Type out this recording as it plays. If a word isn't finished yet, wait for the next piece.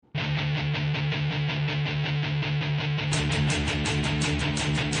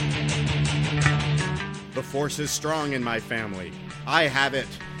The Force is strong in my family. I have it.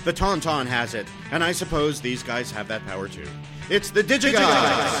 The Tauntaun has it. And I suppose these guys have that power too. It's the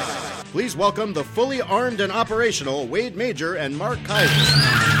DigiGuys! Please welcome the fully armed and operational Wade Major and Mark Kaiser.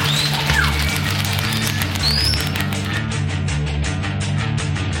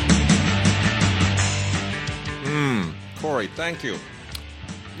 Corey, thank you.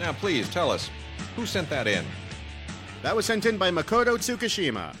 Now, please, tell us, who sent that in? That was sent in by Makoto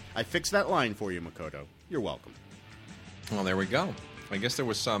Tsukishima. I fixed that line for you, Makoto. You're welcome. Well, there we go. I guess there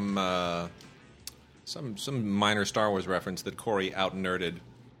was some minor Star Wars reference that Corey out-nerded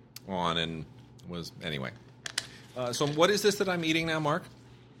on and was... Anyway. So what is this that I'm eating now, Mark?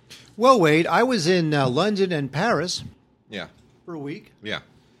 Well, Wade, I was in London and Paris Yeah. for a week. Yeah.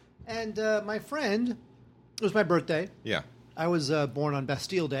 And my friend... It was my birthday. Yeah. I was born on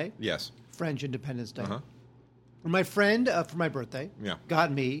Bastille Day. Yes. French Independence Day. Uh-huh. And my friend, for my birthday,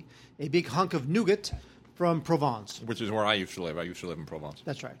 got me a big hunk of nougat from Provence. Which is where I used to live. I used to live in Provence.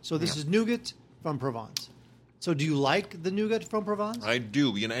 That's right. So this is nougat from Provence. So do you like the nougat from Provence? I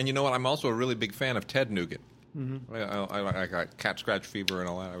do. And you know what? I'm also a really big fan of Ted Nugent. Mm-hmm. I got cat scratch fever and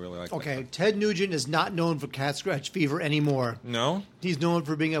all that. I really like that. Okay, Ted Nugent is not known for cat scratch fever anymore. No? He's known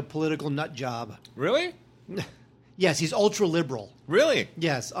for being a political nut job. Really? Yes, he's ultra-liberal. Really?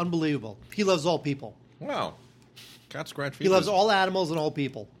 Yes, unbelievable. He loves all people. Wow. Cat scratch fever. He loves all animals and all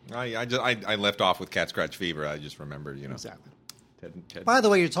people. I left off with cat scratch fever. I just remembered, Exactly. Ted. By the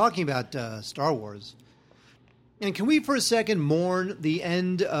way, you're talking about Star Wars. And can we for a second mourn the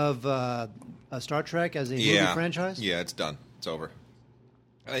end of Star Trek as a movie franchise? Yeah, it's done. It's over.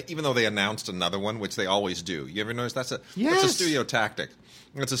 Even though they announced another one, which they always do. You ever notice that's a studio tactic.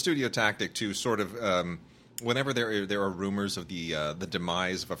 It's a studio tactic to sort of whenever there are rumors of the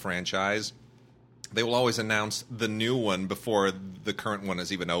demise of a franchise, they will always announce the new one before the current one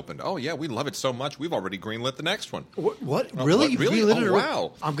has even opened. Oh yeah, we love it so much we've already greenlit the next one. What? Really? Really? Oh,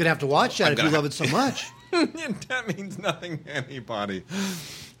 wow! I'm going to have to watch that if you love it so much. That means nothing to anybody.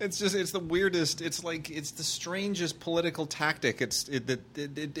 It's the weirdest. It's the strangest political tactic.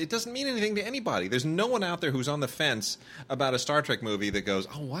 It doesn't mean anything to anybody. There's no one out there who's on the fence about a Star Trek movie that goes,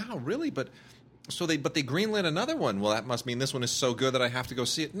 "Oh wow, really?" But they greenlit another one. Well, that must mean this one is so good that I have to go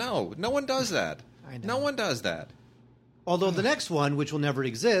see it. No one does that. I know. No one does that. Although the next one, which will never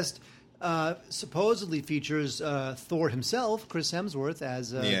exist, supposedly features Thor himself, Chris Hemsworth,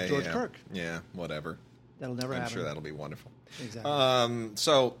 as George Kirk. Yeah, whatever. That'll never happen. I'm sure that'll be wonderful. Exactly.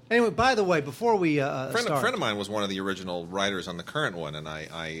 So anyway, by the way, before we a friend of mine was one of the original writers on the current one, and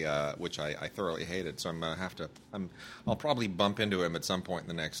which I thoroughly hated. So I'm gonna have to. I'll probably bump into him at some point in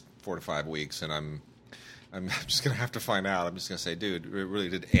the next 4 to 5 weeks, and I'm just gonna have to find out. I'm just gonna say, dude, really,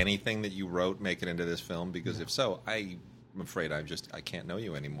 did anything that you wrote make it into this film? Because if so, I'm afraid I can't know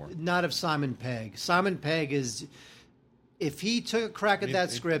you anymore. Not of Simon Pegg. Simon Pegg is. If he took a crack at that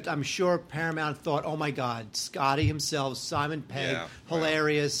script, I'm sure Paramount thought, "Oh my God, Scotty himself, Simon Pegg,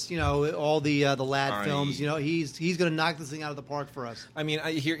 hilarious." All the lad films. He's going to knock this thing out of the park for us. I mean,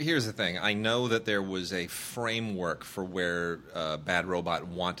 here's the thing. I know that there was a framework for where Bad Robot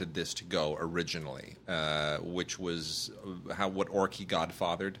wanted this to go originally, which was what Orky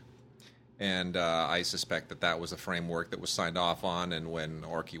godfathered. And I suspect that was a framework that was signed off on. And when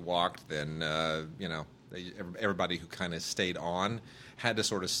Orky walked, then everybody who kind of stayed on had to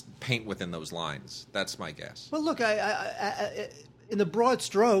sort of paint within those lines. That's my guess. Well, look, I in the broad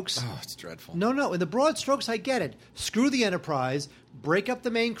strokes... Oh, it's dreadful. No. In the broad strokes, I get it. Screw the Enterprise, break up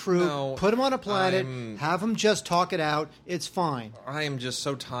the main crew, put them on a planet, have them just talk it out. It's fine. I am just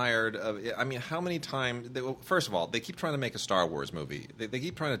so tired of... I mean, how many times... First of all, they keep trying to make a Star Wars movie. They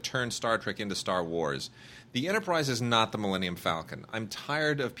keep trying to turn Star Trek into Star Wars. The Enterprise is not the Millennium Falcon. I'm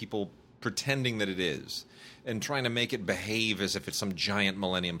tired of people pretending that it is and trying to make it behave as if it's some giant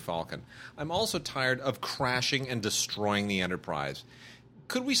Millennium Falcon. I'm also tired of crashing and destroying the Enterprise.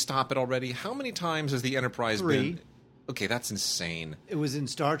 Could we stop it already? How many times has the Enterprise been... Okay, that's insane. It was in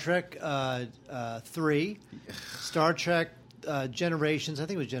Star Trek 3, Star Trek Generations. I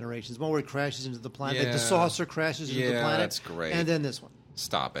think it was Generations. One where it crashes into the planet. Yeah. The saucer crashes into the planet. That's great. And then this one.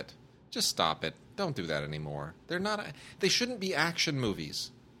 Stop it. Just stop it. Don't do that anymore. They shouldn't be action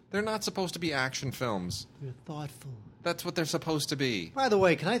movies. They're not supposed to be action films. You're thoughtful. That's what they're supposed to be. By the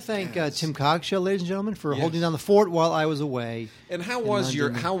way, can I thank Tim Cogshill, ladies and gentlemen, for holding down the fort while I was away? And how was your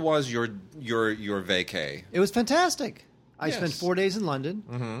vacay? It was fantastic. I spent 4 days in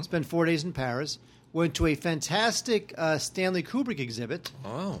London, spent 4 days in Paris, went to a fantastic Stanley Kubrick exhibit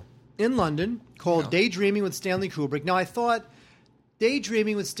in London called Daydreaming with Stanley Kubrick. Now, I thought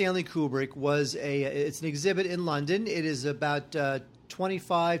Daydreaming with Stanley Kubrick was it's an exhibit in London. It is about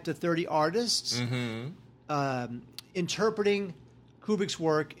 25 to 30 artists interpreting Kubrick's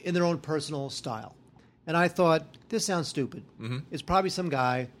work in their own personal style. And I thought, this sounds stupid. Mm-hmm. It's probably some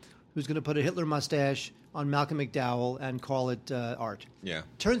guy who's going to put a Hitler mustache on Malcolm McDowell and call it art. Yeah.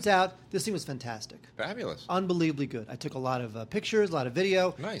 Turns out, this thing was fantastic. Fabulous. Unbelievably good. I took a lot of pictures, a lot of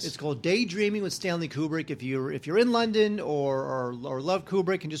video. Nice. It's called Daydreaming with Stanley Kubrick. If you're in London or love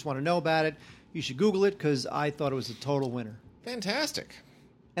Kubrick and just want to know about it, you should Google it because I thought it was a total winner. Fantastic.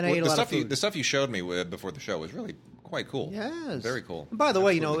 And I ate a lot of food. The stuff you showed me before the show was really quite cool. Yes. Very cool. And by the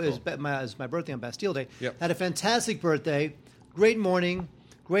way, Absolutely it was my birthday on Bastille Day. Yep. Had a fantastic birthday. Great morning,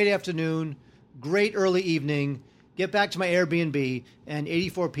 great afternoon, great early evening. Get back to my Airbnb, and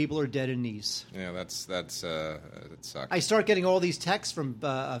 84 people are dead in Nice. Yeah, that sucks. I start getting all these texts from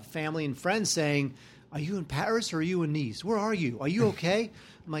family and friends saying, "Are you in Paris or are you in Nice? Where are you? Are you okay?"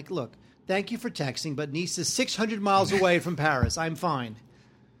 I'm like, "Look, thank you for texting, but Nice is 600 miles away from Paris. I'm fine."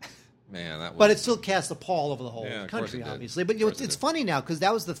 Man, but it still casts a pall over the whole country, it obviously. But it's funny now because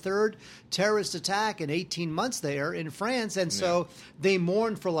that was the third terrorist attack in 18 months there in France, and so they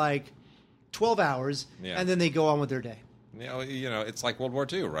mourn for like 12 hours, and then they go on with their day. It's like World War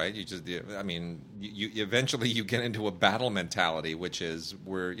II, right? You eventually you get into a battle mentality, which is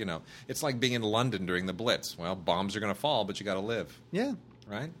where it's like being in London during the Blitz. Well, bombs are going to fall, but you got to live. Yeah.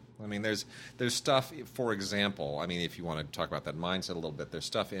 Right. I mean, there's stuff. For example, I mean, if you want to talk about that mindset a little bit, there's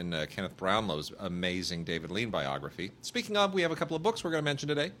stuff in Kenneth Brownlow's amazing David Lean biography. Speaking of, we have a couple of books we're going to mention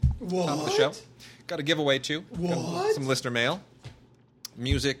today. What? Top of the show. Got a giveaway too. What? Some listener mail,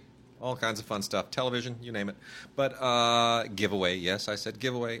 music, all kinds of fun stuff, television, you name it. But giveaway, yes, I said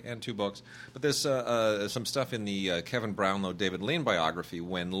giveaway, and 2 books. But there's some stuff in the Kevin Brownlow David Lean biography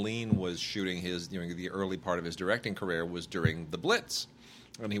when Lean was shooting his, the early part of his directing career was during the Blitz.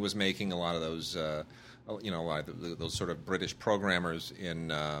 And he was making a lot of those, those sort of British programmers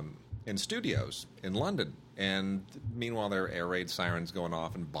in studios in London. And meanwhile, there are air raid sirens going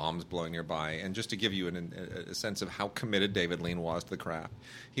off and bombs blowing nearby. And just to give you a sense of how committed David Lean was to the craft,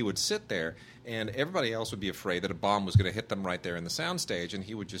 he would sit there, and everybody else would be afraid that a bomb was going to hit them right there in the soundstage, and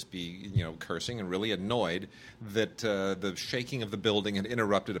he would just be, cursing and really annoyed that the shaking of the building had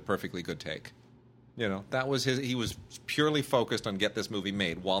interrupted a perfectly good take. That was he was purely focused on get this movie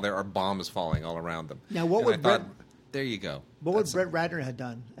made while there are bombs falling all around them. Now, what would Brett? There you go. What would Brett Ratner have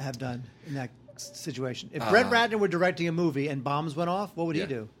done in that situation? If Brett Ratner were directing a movie and bombs went off, what would he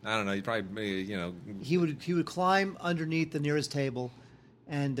do? I don't know. He'd probably, He would climb underneath the nearest table,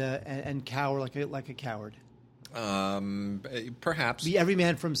 and cower like a coward. Perhaps. Be every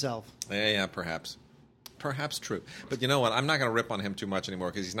man for himself. Yeah, perhaps. Perhaps true. But you know what? I'm not going to rip on him too much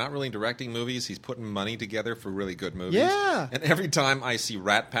anymore because he's not really directing movies. He's putting money together for really good movies. Yeah. And every time I see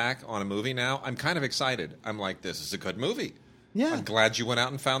Rat Pack on a movie now, I'm kind of excited. I'm like, this is a good movie. Yeah. I'm glad you went out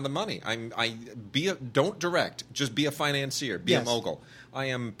and found the money. Don't direct. Just be a financier. Be a mogul. I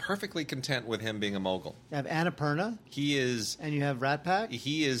am perfectly content with him being a mogul. You have Annapurna. He is. And you have Rat Pack.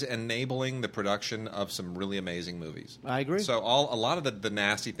 He is enabling the production of some really amazing movies. I agree. So a lot of the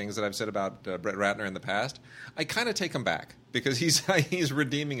nasty things that I've said about Brett Ratner in the past, I kind of take them back because he's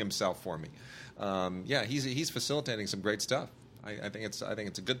redeeming himself for me. He's facilitating some great stuff. I think it's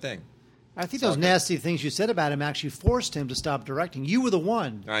a good thing. I think those nasty things you said about him actually forced him to stop directing. You were the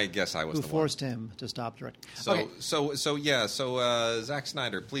one. I guess I was who forced him to stop directing. So Zack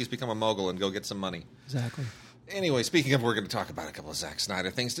Snyder, please become a mogul and go get some money. Exactly. Anyway, speaking of, we're going to talk about a couple of Zack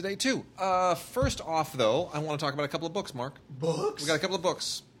Snyder things today too. First off, though, I want to talk about a couple of books. Mark, books. We got a couple of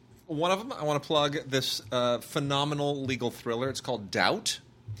books. One of them, I want to plug this phenomenal legal thriller. It's called Doubt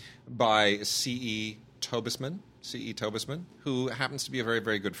by C.E. Tobisman, who happens to be a very,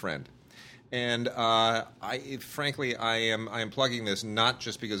 very good friend. And I am plugging this not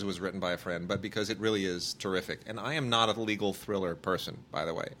just because it was written by a friend, but because it really is terrific. And I am not a legal thriller person, by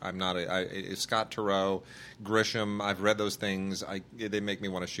the way. I'm not Scott Turow, Grisham. I've read those things. They make me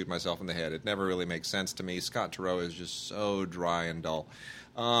want to shoot myself in the head. It never really makes sense to me. Scott Turow is just so dry and dull.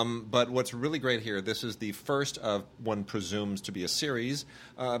 But what's really great here, this is the first of one presumes to be a series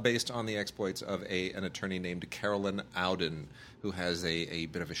based on the exploits of an attorney named Carolyn Auden, who has a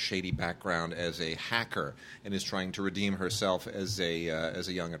bit of a shady background as a hacker and is trying to redeem herself as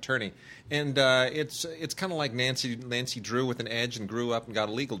a young attorney. And it's kind of like Nancy Drew with an edge and grew up and got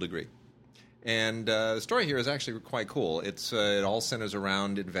a legal degree. And the story here is actually quite cool. It all centers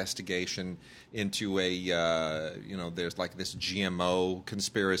around investigation into there's like this GMO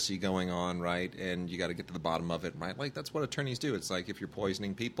conspiracy going on, right? And you got to get to the bottom of it, right? Like that's what attorneys do. It's like if you're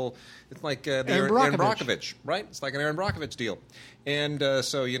poisoning people, it's like the Aaron Brockovich, right? It's like an Aaron Brockovich deal. And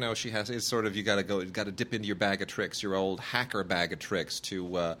so she has. It's sort of you got to dip into your bag of tricks, your old hacker bag of tricks,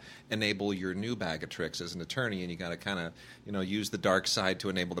 to enable your new bag of tricks as an attorney, and you got to kind of use the dark side to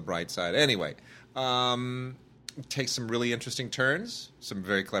enable the bright side. Anyway. Takes some really interesting turns, some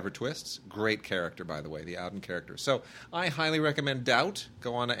very clever twists. Great character, by the way, the Auden character. So I highly recommend Doubt.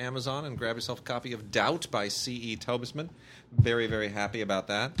 Go on to Amazon and grab yourself a copy of Doubt by C.E. Tobisman. Very, very happy about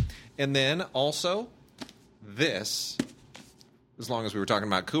that. And then also, this, as long as we were talking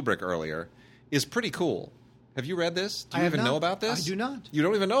about Kubrick earlier, is pretty cool. Have you read this? Do you even know about this? I do not. You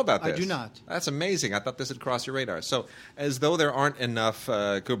don't even know about this? I do not. That's amazing. I thought this had crossed your radar. So as though there aren't enough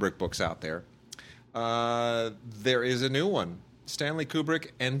Kubrick books out there, there is a new one, Stanley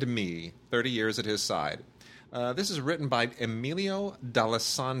Kubrick and Me, 30 Years at His Side. This is written by Emilio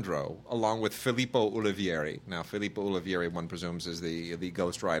D'Alessandro, along with Filippo Ulivieri. Now, Filippo Ulivieri, one presumes, is the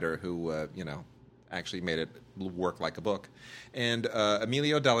ghostwriter who, actually made it work like a book. And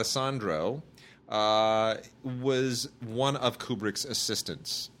Emilio D'Alessandro was one of Kubrick's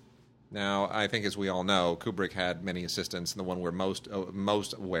assistants. Now, I think, as we all know, Kubrick had many assistants, and the one we're most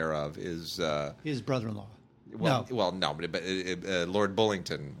aware of is his brother-in-law. But Lord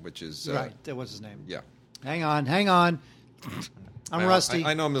Bullington, which is right. That was his name. Yeah. Hang on. I'm rusty.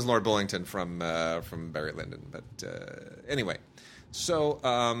 I know him as Lord Bullington from Barry Lyndon, but anyway.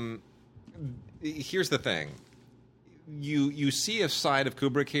 So here's the thing: you see a side of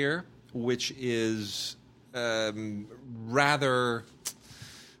Kubrick here, which is rather.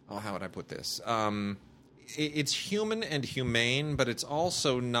 Oh, how would I put this? It's human and humane, but it's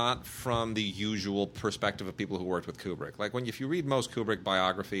also not from the usual perspective of people who worked with Kubrick. Like if you read most Kubrick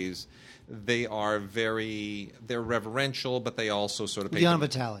biographies, they're reverential, but they also sort of Leon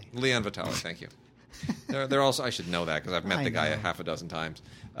Vitali, thank you. They're also, I should know that because I've met the guy a half a dozen times.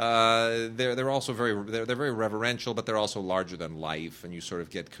 They're also very reverential, but they're also larger than life, and you sort of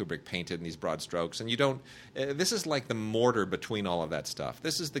get Kubrick painted in these broad strokes. And you don't. This is like the mortar between all of that stuff.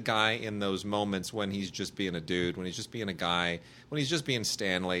 This is the guy in those moments when he's just being a dude, when he's just being a guy, when he's just being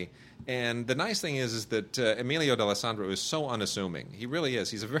Stanley. And the nice thing is that Emilio D'Alessandro is so unassuming. He really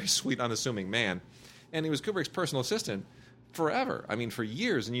is. He's a very sweet, unassuming man, and he was Kubrick's personal assistant forever. I mean, for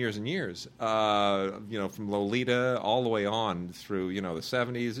years and years and years. From Lolita all the way on through the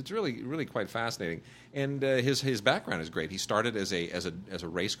 70s. It's really, really quite fascinating. And his background is great. He started as a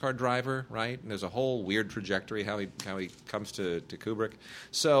race car driver, right? And there's a whole weird trajectory how he comes to Kubrick.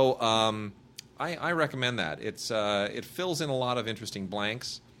 So I recommend that. It fills in a lot of interesting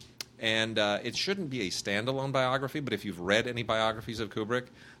blanks. And it shouldn't be a standalone biography, but if you've read any biographies of Kubrick,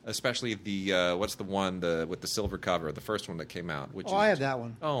 especially the what's the one with the silver cover, the first one that came out. I have that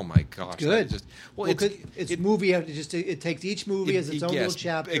one. Oh my gosh, it's good. It's movie. It takes each movie as its own little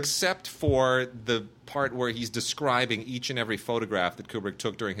chapter, except for the part where he's describing each and every photograph that Kubrick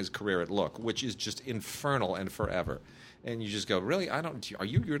took during his career at Look, which is just infernal and forever. And you just go, really? Are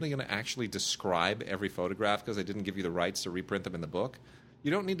you really going to actually describe every photograph because they didn't give you the rights to reprint them in the book? You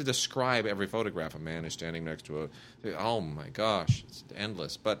don't need to describe every photograph. A man is standing next to oh my gosh, it's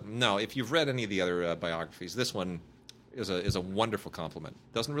endless. But no, if you've read any of the other biographies, this one is a wonderful compliment.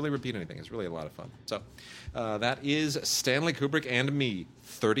 Doesn't really repeat anything. It's really a lot of fun. So that is Stanley Kubrick and Me,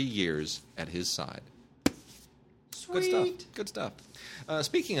 30 Years at His Side. Sweet. Good stuff.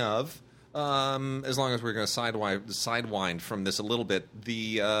 Speaking of... as long as we're going to sidewind from this a little bit,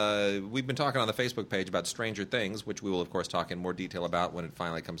 we've been talking on the Facebook page about Stranger Things, which we will, of course, talk in more detail about when it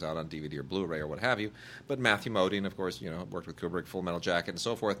finally comes out on DVD or Blu-ray or what have you. But Matthew Modine, of course, worked with Kubrick, Full Metal Jacket, and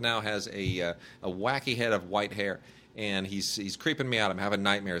so forth, now has a wacky head of white hair, and he's creeping me out. I'm having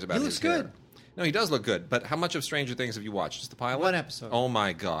nightmares about his hair. He looks good. No, he does look good. But how much of Stranger Things have you watched? Just the pilot? One episode. Oh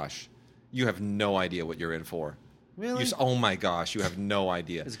my gosh, you have no idea what you're in for. Really? Oh my gosh, you have no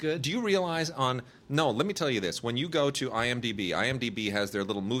idea. It's good? Do you realize No, let me tell you this. When you go to IMDb has their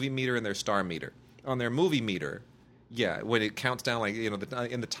little movie meter and their star meter. On their movie meter, yeah, when it counts down, like,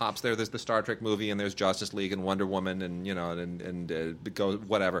 in the tops there's the Star Trek movie and there's Justice League and Wonder Woman and, and go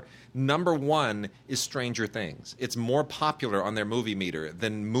whatever. Number 1 is Stranger Things. It's more popular on their movie meter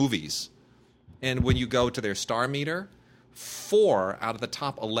than movies. And when you go to their star meter, 4 out of the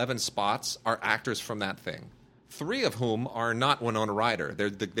top 11 spots are actors from that thing. 3 of whom are not Winona Ryder. They're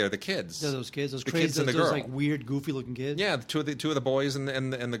the kids. They're those kids, those the crazy, kids and the those girl. like weird, goofy-looking kids. Yeah, two of the boys and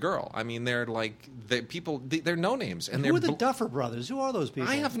the girl. I mean, they're like they're no names, and Who they're are the Duffer Brothers? Who are those people?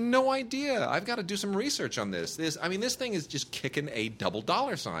 I have no idea. I've got to do some research on this. This thing is just kicking a double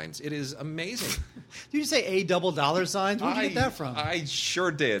dollar signs. It is amazing. Did you say a double dollar signs? Where'd you get that from? I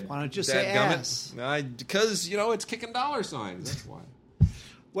sure did. Why don't you just say ass? Because it's kicking dollar signs. That's why.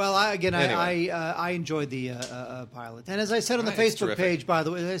 Well, Anyway. I enjoyed the pilot, and as I said on the It's Facebook terrific. page, by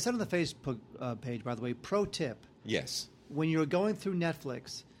the way, pro tip: Yes. when you're going through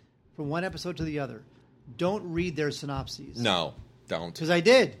Netflix from one episode to the other, don't read their synopses. No, don't. Because I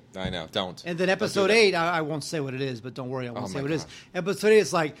did. I know. Don't. And then episode Don't do that. 8, I won't say what it is, but don't worry, I won't say my what it is. gosh. Episode 8,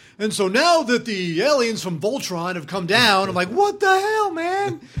 it's like, and so now that the aliens from Voltron have come down, I'm like, what the hell,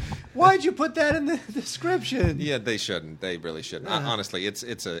 man? Why'd you put that in the description? Yeah, they shouldn't. They really shouldn't. Honestly, it's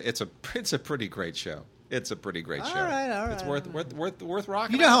a pretty great show. It's a pretty great show. All right. It's worth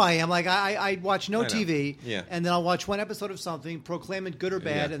rocking. You know how I am. Like, I watch no I know. TV, Yeah. and then I'll watch one episode of something, proclaim it good or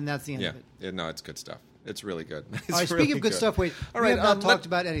bad, Yeah. and that's the end Yeah. of it. Yeah, no, it's good stuff. It's really good. It's All right, speaking really of good stuff, wait, All we right, have not talked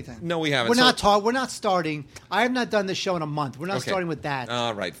about anything. No, we haven't. We're not starting. I have not done this show in a month. We're not Okay. starting with that.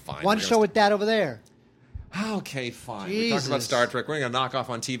 All right, fine. One We're show gonna with that over there. Okay, fine. We talked about Jesus. Star Trek. We're going to knock off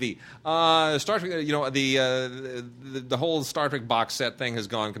on TV. Star Trek. The whole Star Trek box set thing has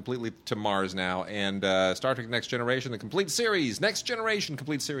gone completely to Mars now, and Star Trek Next Generation, the complete series, Next Generation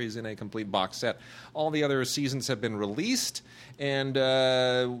complete series in a complete box set. All the other seasons have been released and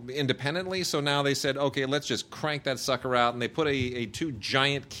independently. So now they said, okay, let's just crank that sucker out, and they put a 2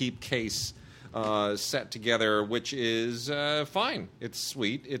 giant keep case. Set together, which is fine. It's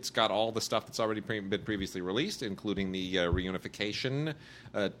sweet. It's got all the stuff that's already been previously released, including the reunification.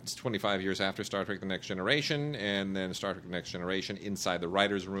 It's 25 years after Star Trek: The Next Generation, and then Star Trek: The Next Generation inside the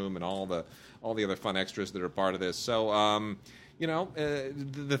writers' room, and all the other fun extras that are part of this. So,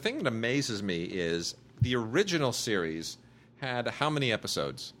 the thing that amazes me is the original series had how many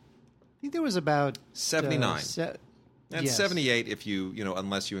episodes? I think there was about 79. And yes. 78 if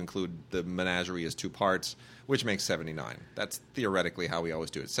unless you include the menagerie as 2 parts, which makes 79. That's theoretically how we always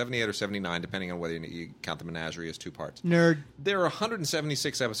do it. 78 or 79, depending on whether you count the menagerie as 2 parts. Nerd. There are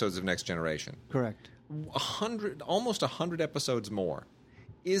 176 episodes of Next Generation. Correct. Almost 100 episodes more.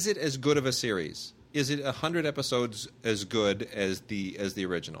 Is it as good of a series? Is it 100 episodes as good as the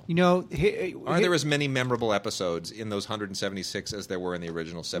original? Are there as many memorable episodes in those 176 as there were in the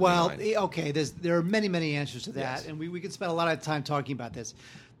original 79? Well, okay, there are many, many answers to that, Yes. and we could spend a lot of time talking about this.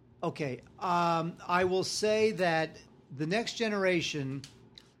 Okay, I will say that The Next Generation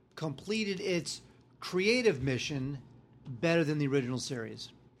completed its creative mission better than the original series.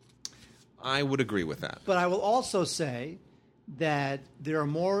 I would agree with that. But I will also say that there are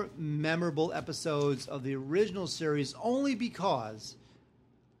more memorable episodes of the original series only because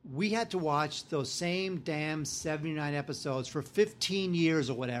we had to watch those same damn 79 episodes for 15 years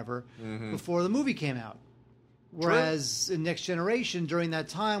or whatever before the movie came out. Whereas in Next Generation, during that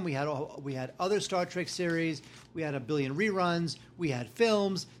time, we had other Star Trek series, we had a billion reruns, we had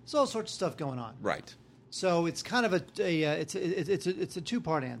films, there's all sorts of stuff going on. Right. So it's kind of it's a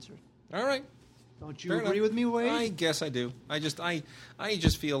 2-part answer. All right. Don't you Fair agree enough. with me, Wade? I guess I do. I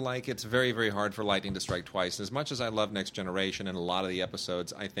just feel like it's very, very hard for lightning to strike twice. And as much as I love Next Generation and a lot of the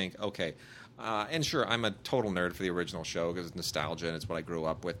episodes, I think, okay, and sure, I'm a total nerd for the original show because it's nostalgia and it's what I grew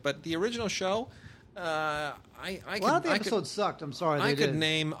up with. But the original show, A lot of the episodes sucked. I'm sorry. I could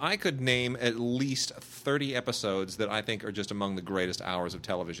name at least 30 episodes that I think are just among the greatest hours of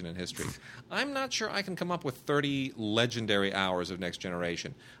television in history. I'm not sure I can come up with 30 legendary hours of Next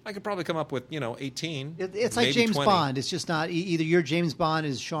Generation. I could probably come up with 18. It's like maybe James 20. Bond. It's just not either your James Bond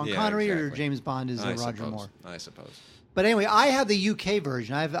is Sean Yeah, Connery or your exactly. James Bond is I Roger suppose. Moore. I suppose. But anyway, I have the UK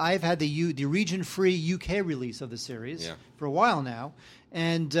version. I've had the region-free UK release of the series for a while now,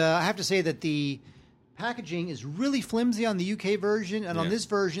 and I have to say that the packaging is really flimsy on the UK version, and on this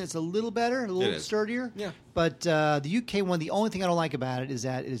version it's a little better, a little sturdier. Yeah. But the UK one, the only thing I don't like about it is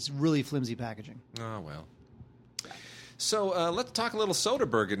that it's really flimsy packaging. Oh, well. So let's talk a little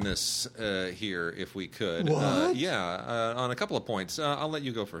Soderbergh-ness here, if we could. What? On a couple of points. I'll let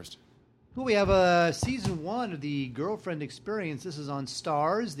you go first. Well, we have season 1 of the Girlfriend Experience. This is on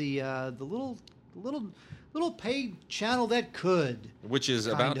Stars, the little paid channel that could, Which is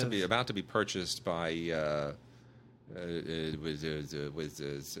kind about of. to be purchased by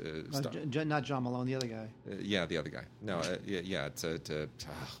not John Malone, the other guy. the other guy. No, it's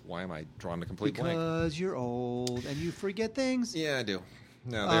why am I drawing a complete blank? Because you're old and you forget things. Yeah, I do.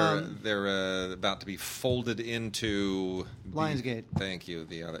 No, they're about to be folded into Lionsgate. Thank you,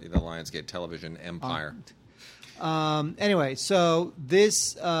 the Lionsgate television empire. Anyway, so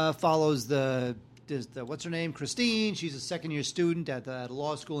this follows the what's her name? Christine. She's a second-year student at a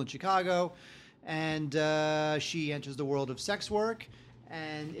law school in Chicago, and she enters the world of sex work,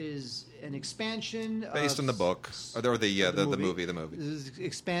 and is an expansion based on the book or the movie. The movie. This is an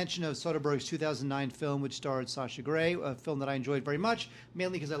expansion of Soderbergh's 2009 film, which starred Sasha Grey, a film that I enjoyed very much,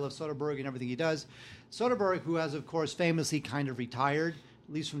 mainly because I love Soderbergh and everything he does. Soderbergh, who has, of course, famously kind of retired,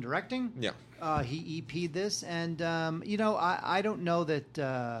 at least from directing. Yeah. He EP'd this, and I don't know that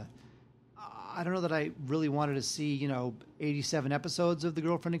I really wanted to see 87 episodes of The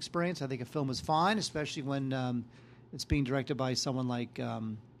Girlfriend Experience. I think a film is fine, especially when it's being directed by someone like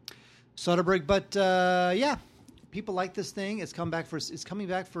Soderbergh. But people like this thing. It's coming back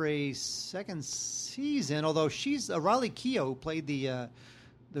for a second season. Although she's Riley Keough, who played the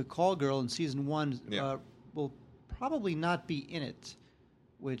call girl in season 1, will probably not be in it,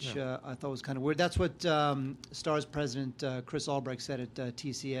 which I thought was kind of weird. That's what Starz president Chris Albrecht said at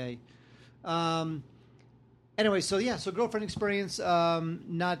TCA. Anyway, so Girlfriend Experience,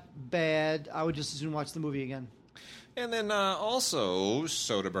 not bad. I would just as soon watch the movie again. And then also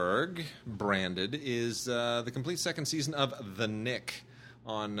Soderbergh branded is the complete second season of The Knick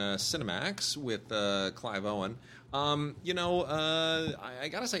on Cinemax with Clive Owen. I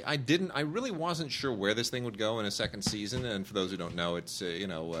gotta say, I really wasn't sure where this thing would go in a second season. And for those who don't know, it's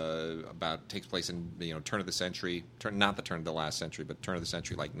takes place in turn of the century, not the turn of the last century, but turn of the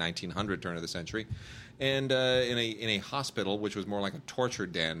century, like 1900 turn of the century, and in a hospital which was more like a torture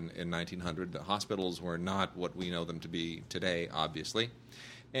den in 1900. The hospitals were not what we know them to be today, obviously.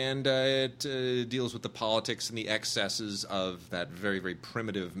 And it deals with the politics and the excesses of that very, very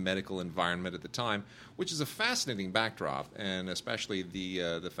primitive medical environment at the time, which is a fascinating backdrop, and especially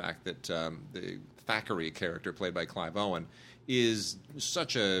the fact that the Thackeray character played by Clive Owen is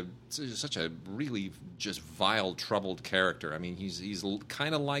such a really just vile, troubled character. I mean, he's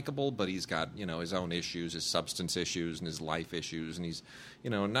kind of likable, but he's got his own issues, his substance issues, and his life issues, and he's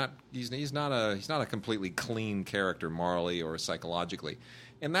not a completely clean character morally or psychologically.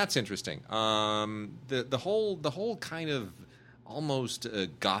 And that's interesting. The whole kind of almost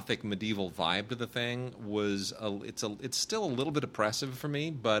gothic medieval vibe to the thing was it's still a little bit oppressive for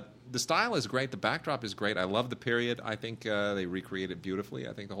me, but the style is great. The backdrop is great. I love the period. I think they recreate it beautifully.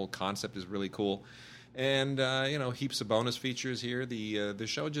 I think the whole concept is really cool, and heaps of bonus features here. The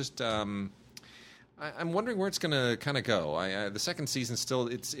show just. I'm wondering where it's going to kind of go. The second season still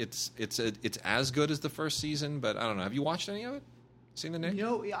it's as good as the first season, but I don't know. Have you watched any of it? Seen The Knick?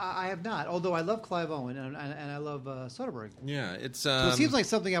 I have not. Although I love Clive Owen and I love Soderbergh. Yeah, it's. So it seems like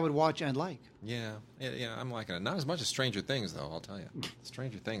something I would watch and like. Yeah, I'm liking it. Not as much as Stranger Things, though. I'll tell you,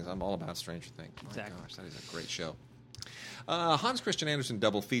 Stranger Things. I'm all about Stranger Things. Exactly. My gosh, that is a great show. Hans Christian Andersen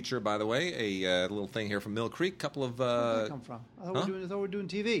double feature, by the way. A little thing here from Mill Creek. Couple of. Where did that come from? I thought we're doing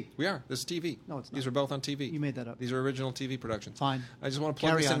TV. We are. This is TV. No, it's not. These are both on TV. You made that up. These are original TV productions. Fine. I just want to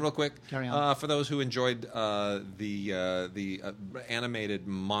plug this in real quick. Carry on. For those who enjoyed the animated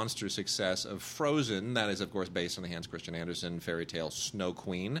monster success of Frozen, that is, of course, based on the Hans Christian Andersen fairy tale Snow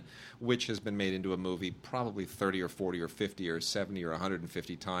Queen, which has been made into a movie probably 30 or 40 or 50 or 70 or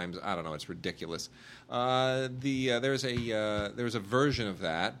 150 times. I don't know. It's ridiculous. There's a version of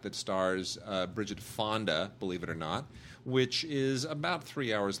that stars Bridget Fonda, believe it or not, which is about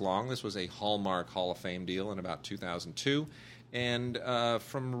 3 hours long. This was a Hallmark Hall of Fame deal in about 2002. And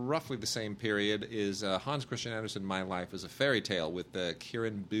from roughly the same period is Hans Christian Andersen, My Life as a Fairy Tale, with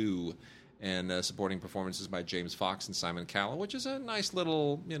Kieran Boo and supporting performances by James Fox and Simon Cowell, which is a nice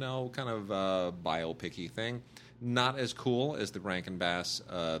little, kind of biopic-y thing. Not as cool as the Rankin Bass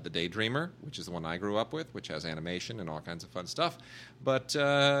The Daydreamer, which is the one I grew up with, which has animation and all kinds of fun stuff. But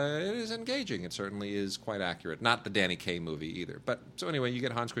it is engaging. It certainly is quite accurate. Not the Danny Kaye movie either. But so anyway, you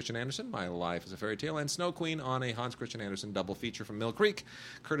get Hans Christian Andersen, My Life as a Fairy Tale, and Snow Queen on a Hans Christian Andersen double feature from Mill Creek,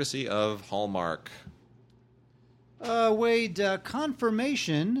 courtesy of Hallmark. Wade,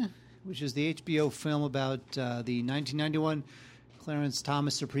 Confirmation, which is the HBO film about the 1991 Clarence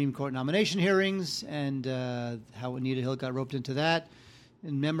Thomas Supreme Court nomination hearings and how Anita Hill got roped into that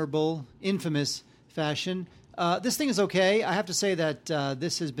in memorable, infamous fashion. This thing is okay. I have to say that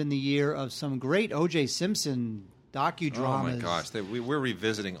this has been the year of some great O.J. Simpson docudramas. Oh my gosh, we're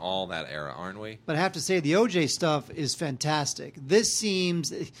revisiting all that era, aren't we? But I have to say the O.J. stuff is fantastic. This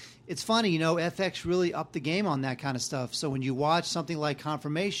seems, it's funny, FX really upped the game on that kind of stuff. So when you watch something like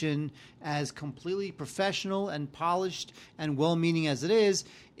Confirmation, as completely professional and polished and well-meaning as it is,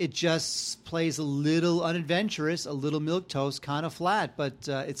 it just plays a little unadventurous, a little milquetoast, kind of flat. But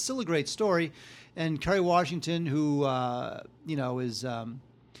it's still a great story. And Kerry Washington, who, is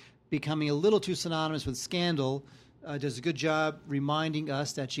becoming a little too synonymous with Scandal, does a good job reminding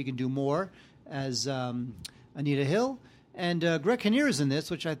us that she can do more as Anita Hill. And Greg Kinnear is in this,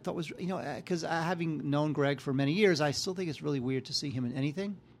 which I thought was, because having known Greg for many years, I still think it's really weird to see him in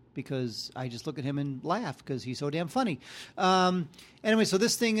anything because I just look at him and laugh because he's so damn funny. Anyway, so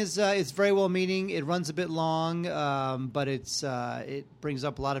this thing is it's very well meaning. It runs a bit long, but it brings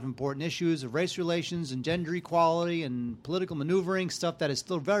up a lot of important issues of race relations and gender equality and political maneuvering, stuff that is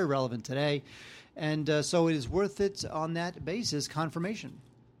still very relevant today. And so it is worth it on that basis, confirmation.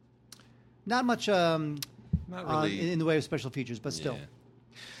 Not much... Not really in the way of special features, but still.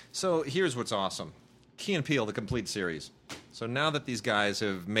 Yeah. So here's what's awesome. Key and Peele, the complete series. So now that these guys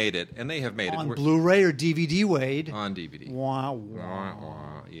have made it, and they have made on it... Blu-ray or DVD, Wade? On DVD.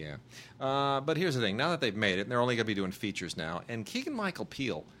 Wow. Yeah. But here's the thing. Now that they've made it, and they're only going to be doing features now, and Keegan-Michael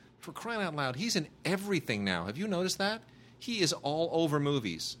Peele, for crying out loud, he's in everything now. Have you noticed that? He is all over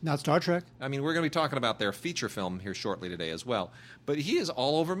movies. Not Star Trek. I mean, we're going to be talking about their feature film here shortly today as well. But he is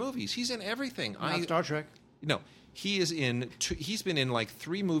all over movies. He's in everything. Not Star Trek. No, he's been in like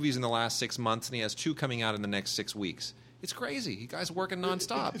 3 movies in the last 6 months, and he has 2 coming out in the next 6 weeks. It's crazy. He guy's working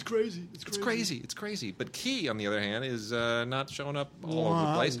nonstop. It's crazy. It's crazy. But Key, on the other hand, is not showing up all over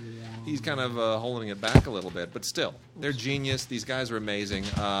the place. He's kind of holding it back a little bit, but still, they're genius. These guys are amazing.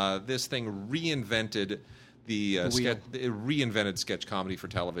 This thing reinvented reinvented sketch comedy for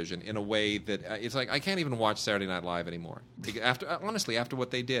television in a way that it's like I can't even watch Saturday Night Live anymore. After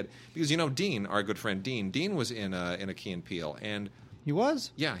what they did, because Dean, our good friend Dean was in a Key and Peele, and he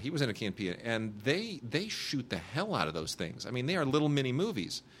was, yeah, he was in a Key and Peele, and they shoot the hell out of those things. I mean, they are little mini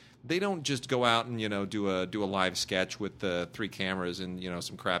movies. They don't just go out and do a live sketch with 3 cameras and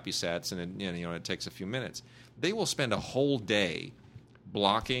some crappy sets, and it takes a few minutes. They will spend a whole day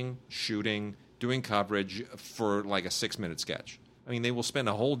blocking, shooting, doing coverage for like a 6-minute sketch. I mean, they will spend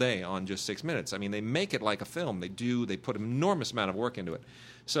a whole day on just 6 minutes. I mean, they make it like a film. They put an enormous amount of work into it.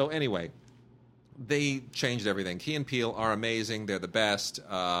 So anyway, they changed everything. Key and Peele are amazing. They're the best.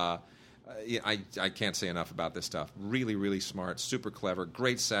 I can't say enough about this stuff. Really, really smart, super clever,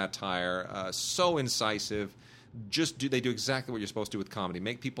 great satire, so incisive. They do exactly what you're supposed to do with comedy.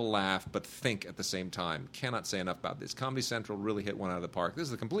 Make people laugh, but think at the same time. Cannot say enough about this. Comedy Central really hit one out of the park. This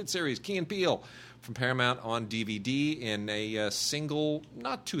is the complete series, Key and Peele, from Paramount on DVD in a single,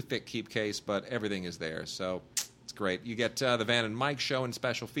 not too thick keep case, but everything is there. So it's great. You get the Van and Mike show and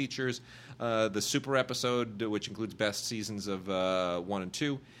special features, the super episode, which includes best seasons of 1 and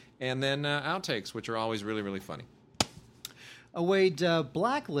 2, and then outtakes, which are always really, really funny. Wade,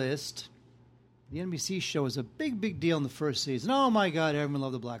 Blacklist... The NBC show was a big deal in the first season. Oh, my God, everyone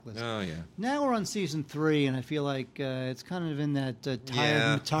loved The Blacklist. Oh, yeah. Now we're on season 3, and I feel like it's kind of in that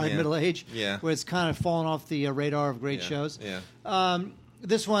tired middle age where it's kind of fallen off the radar of great shows. Yeah.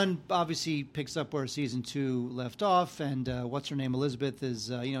 This one obviously picks up where season 2 left off, and what's her name? Elizabeth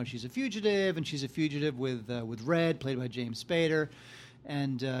is, she's a fugitive, and she's a fugitive with Red, played by James Spader.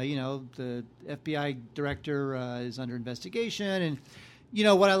 And, the FBI director is under investigation.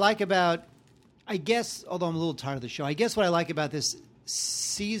 And, what I like about... I guess, although I'm a little tired of the show, I guess what I like about this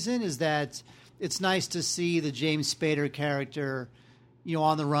season is that it's nice to see the James Spader character,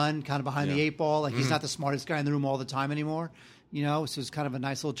 on the run, kind of behind the 8 ball. Like, he's not the smartest guy in the room all the time anymore, so it's kind of a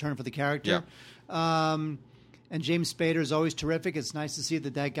nice little turn for the character. Yeah. And James Spader is always terrific. It's nice to see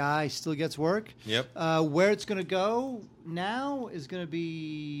that guy still gets work. Yep. Where it's going to go now is going to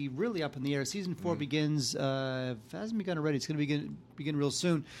be really up in the air. Season 4 begins, hasn't begun already. It's going to begin real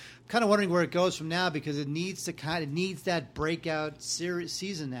soon. I'm kind of wondering where it goes from now because it needs that breakout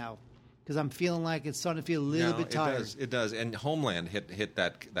season now. Because I'm feeling like it's starting to feel a little bit tired. It does. And Homeland hit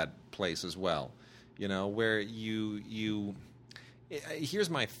that place as well. Where you here's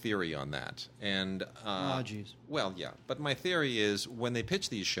my theory on that. And geez. Well, yeah. But my theory is when they pitch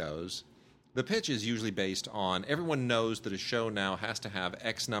these shows, the pitch is usually based on everyone knows that a show now has to have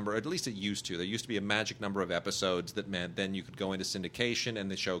X number, at least it used to. There used to be a magic number of episodes that meant then you could go into syndication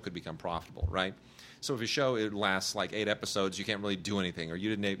and the show could become profitable, right? So if a show it lasts like 8 episodes, you can't really do anything, or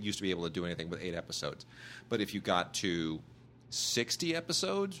you didn't used to be able to do anything with 8 episodes. But if you got to 60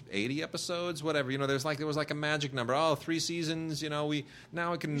 episodes, 80 episodes, whatever. There was like a magic number. Oh, 3 seasons. We can.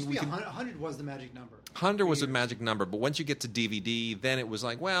 100 was the magic number. 100 was the magic number, but once you get to DVD, then it was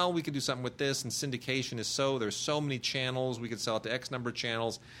like, well, we could do something with this. And syndication is there's so many channels. We could sell it to X number of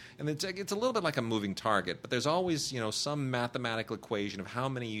channels, and it's a little bit like a moving target. But there's always some mathematical equation of how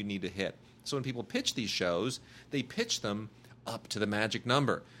many you need to hit. So when people pitch these shows, they pitch them up to the magic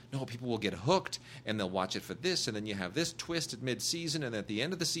number. No, people will get hooked, and they'll watch it for this, and then you have this twist at mid-season, and at the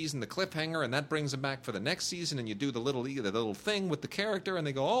end of the season, the cliffhanger, and that brings them back for the next season, and you do the little thing with the character, and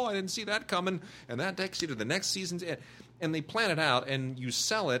they go, oh, I didn't see that coming, and that takes you to the next season's end. And they plan it out, and you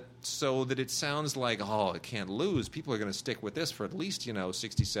sell it so that it sounds like, oh, it can't lose. People are going to stick with this for at least,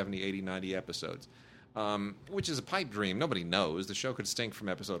 60, 70, 80, 90 episodes, which is a pipe dream. Nobody knows. The show could stink from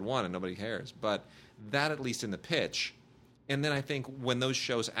episode 1, and nobody cares. But that, at least in the pitch. And then I think when those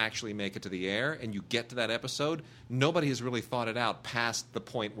shows actually make it to the air and you get to that episode, nobody has really thought it out past the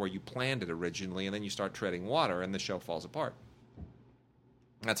point where you planned it originally, and then you start treading water and the show falls apart.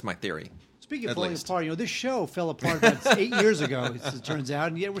 That's my theory. Speaking of falling apart, this show fell apart about 8 years ago, as it turns out,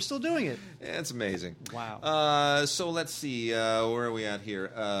 and yet we're still doing it. Yeah, it's amazing. Wow. So let's see. Where are we at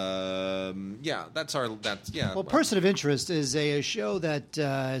here? Well, Person of Interest is a show that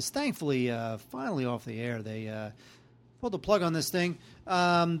is thankfully finally off the air. They pulled the plug on this thing.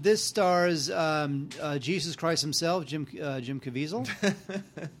 This stars Jesus Christ himself, Jim Caviezel.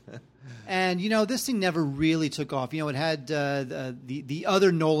 And, this thing never really took off. It had the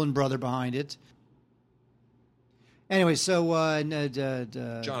other Nolan brother behind it. Anyway, so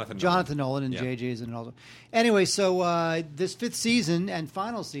Jonathan Nolan and JJ's in it also. Anyway, so this 5th season and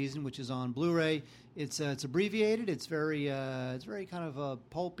final season, which is on Blu-ray, it's abbreviated. It's very kind of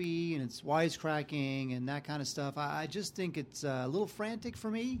pulpy, and it's wisecracking and that kind of stuff. I just think it's a little frantic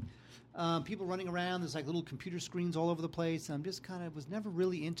for me. People running around. There's like little computer screens all over the place. I'm just was never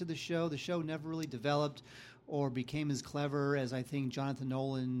really into the show. The show never really developed or became as clever as I think Jonathan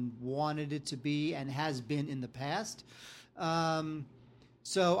Nolan wanted it to be and has been in the past.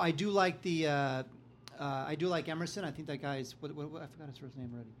 So I do like Emerson. I think that guy's I forgot his first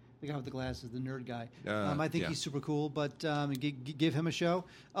name already. The guy with the glasses, the nerd guy. I think he's super cool, but give him a show.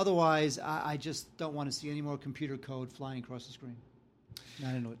 Otherwise, I just don't want to see any more computer code flying across the screen.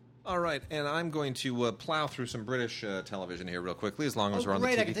 Not into it. All right, and I'm going to plow through some British television here real quickly, as long as we're on the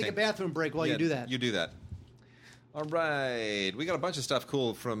TV I can take a bathroom break while you do that. You do that. All right, we got a bunch of stuff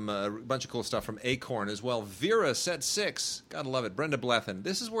cool from Acorn as well. Vera, Set 6, gotta love it. Brenda Blethyn.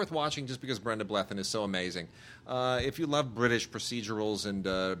 This is worth watching just because Brenda Blethyn is so amazing. If you love British procedurals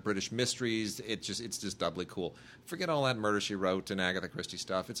and British mysteries, it's just doubly cool. Forget all that Murder, She Wrote and Agatha Christie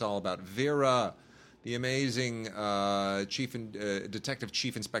stuff. It's all about Vera, the amazing Detective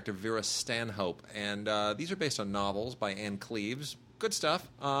Chief Inspector Vera Stanhope, and these are based on novels by Anne Cleeves. Good stuff.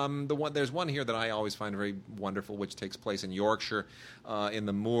 There's one here that I always find very wonderful, which takes place in Yorkshire, in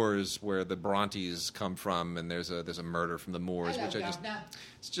the moors where the Brontes come from, and there's a murder from the moors,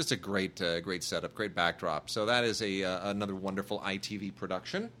 it's just a great setup, great backdrop. So that is another wonderful ITV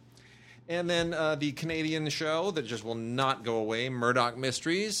production. And then the Canadian show that just will not go away, Murdoch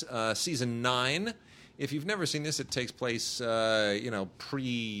Mysteries, season 9. If you've never seen this, it takes place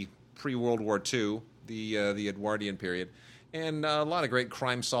pre World War II, the Edwardian period. And a lot of great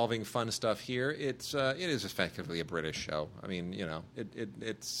crime-solving, fun stuff here. It is effectively a British show. I mean,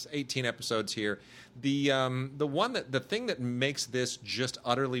 it's 18 episodes here. The thing that makes this just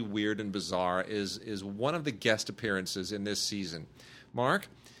utterly weird and bizarre is one of the guest appearances in this season. Mark,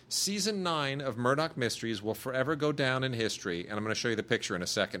 season 9 of Murdoch Mysteries will forever go down in history, and I'm going to show you the picture in a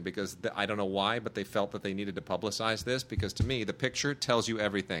second because I don't know why, but they felt that they needed to publicize this because to me the picture tells you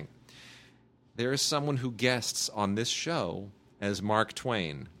everything. There is someone who guests on this show as Mark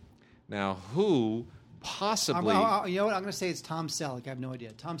Twain. Now, who possibly... you know what? I'm going to say it's Tom Selleck. I have no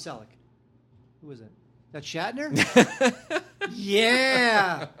idea. Tom Selleck. Who is it? That Shatner?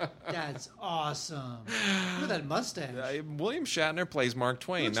 Yeah! That's awesome. Look at that mustache. William Shatner plays Mark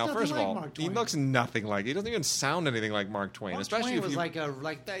Twain. Now, first of all, he looks nothing like... He doesn't even sound anything like Mark Twain. Mark Twain was like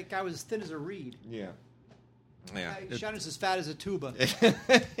that guy was as thin as a reed. Yeah. Shatner's as fat as a tuba.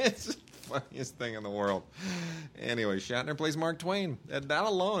 It's the funniest thing in the world. Anyway, Shatner plays Mark Twain. That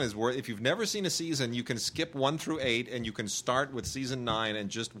alone is worth... If you've never seen a season, you can skip 1 through 8, and you can start with season 9 and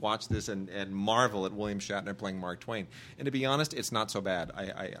just watch this and marvel at William Shatner playing Mark Twain. And to be honest, it's not so bad.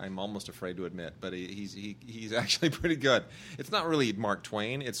 I'm almost afraid to admit, but he's actually pretty good. It's not really Mark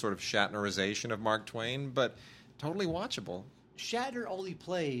Twain. It's sort of Shatnerization of Mark Twain, but totally watchable. Shatner only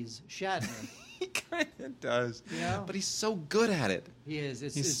plays Shatner. He kind of does, yeah. But he's so good at it. He is.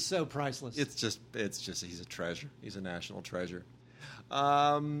 It's so priceless. It's just he's a treasure. He's a national treasure.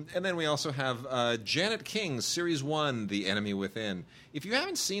 And then we also have Janet King's Series 1, The Enemy Within. If you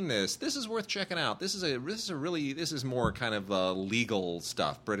haven't seen this, this is worth checking out. This is more kind of legal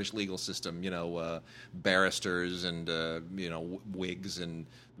stuff, British legal system, barristers and, wigs and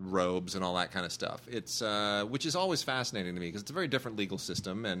robes and all that kind of stuff. It's which is always fascinating to me because it's a very different legal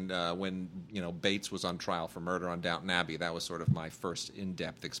system. And when, Bates was on trial for murder on Downton Abbey, that was sort of my first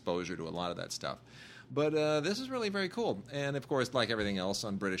in-depth exposure to a lot of that stuff. But this is really very cool. And, of course, like everything else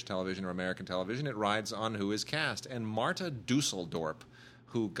on British television or American television, it rides on who is cast. And Marta Dusseldorp,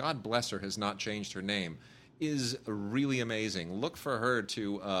 who, God bless her, has not changed her name, is really amazing. Look for her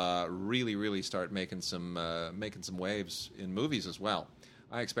to really, really start making some waves in movies as well.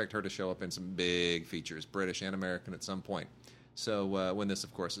 I expect her to show up in some big features, British and American, at some point. So when this,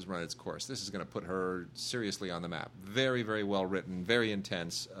 of course, has run its course, this is going to put her seriously on the map. Very, very well written, very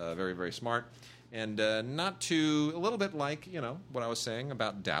intense, very, very smart. And a little bit like, what I was saying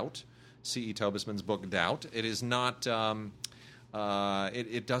about Doubt, C.E. Tobisman's book Doubt. It is not,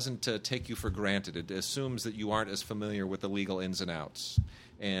 it doesn't take you for granted. It assumes that you aren't as familiar with the legal ins and outs.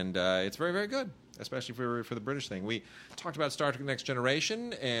 And it's very, very good, especially for the British thing. We talked about Star Trek Next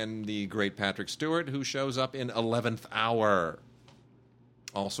Generation and the great Patrick Stewart, who shows up in 11th Hour,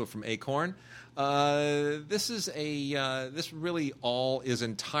 also from Acorn. This really is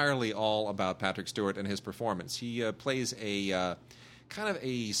entirely all about Patrick Stewart and his performance. He plays a kind of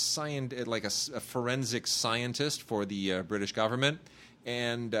a forensic scientist for the British government,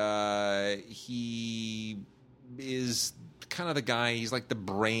 and he is kind of the guy. He's like the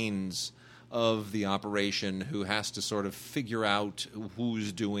brains of the operation, who has to sort of figure out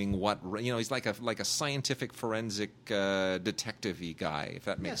who's doing what. He's like a scientific forensic detective-y guy, if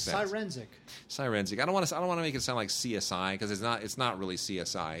that makes sense. Sirensic. I don't want to make it sound like CSI, because it's not really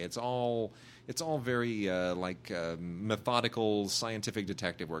CSI. It's all very methodical scientific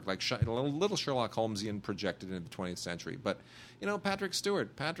detective work, like a little Sherlock Holmesian projected into the 20th century. But Patrick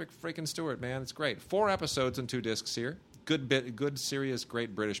freaking Stewart, man, it's great. 4 episodes and 2 discs here. Good, serious,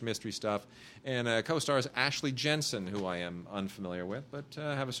 great British mystery stuff. And co-stars Ashley Jensen, who I am unfamiliar with, but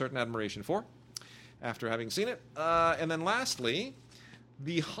have a certain admiration for after having seen it. And then lastly,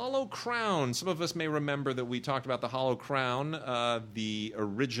 The Hollow Crown. Some of us may remember that we talked about The Hollow Crown, the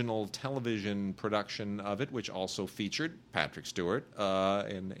original television production of it, which also featured Patrick Stewart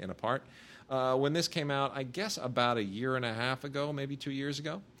in a part. When this came out, I guess about a year and a half ago, maybe 2 years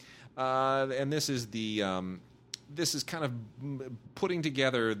ago. And this is this is kind of putting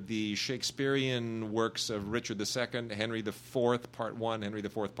together the Shakespearean works of Richard II, Henry IV, Part 1, Henry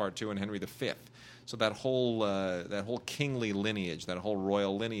IV, Part 2, and Henry V. So that whole kingly lineage, that whole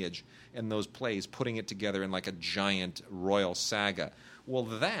royal lineage, and those plays, putting it together in like a giant royal saga. Well,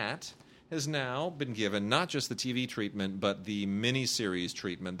 that has now been given not just the TV treatment, but the miniseries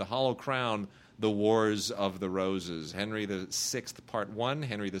treatment, The Hollow Crown, The Wars of the Roses, Henry VI, Part 1,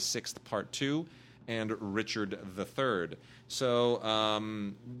 Henry VI, Part 2, and Richard III.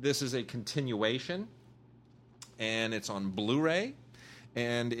 So this is a continuation, and it's on Blu-ray,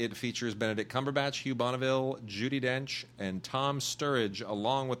 and it features Benedict Cumberbatch, Hugh Bonneville, Judi Dench, and Tom Sturridge,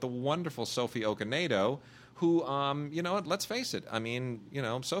 along with the wonderful Sophie Okonedo, who, let's face it,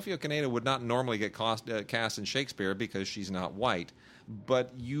 Sophie Okonedo would not normally get cast in Shakespeare because she's not white.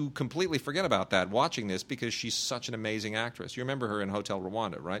 But you completely forget about that watching this because she's such an amazing actress. You remember her in Hotel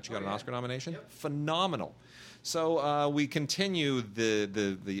Rwanda, right? She got an Oscar nomination? Yep. Phenomenal. So we continue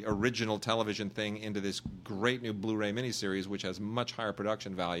the original television thing into this great new Blu-ray miniseries, which has much higher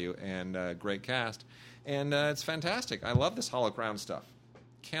production value and great cast. And it's fantastic. I love this Hollow Crown stuff.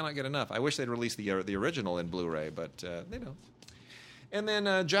 Cannot get enough. I wish they'd release the original in Blu-ray, but they don't. And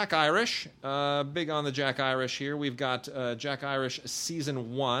then Jack Irish, big on the Jack Irish here. We've got Jack Irish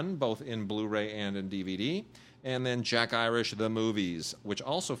Season 1, both in Blu-ray and in DVD. And then Jack Irish The Movies, which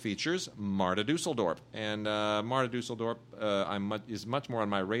also features Marta Dusseldorp. And Marta Dusseldorp is much more on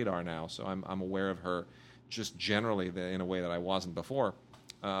my radar now, so I'm aware of her just generally in a way that I wasn't before.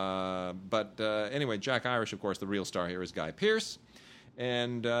 But anyway, Jack Irish, of course, the real star here is Guy Pearce.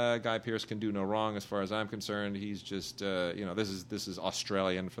 And Guy Pearce can do no wrong as far as I'm concerned. He's just, this is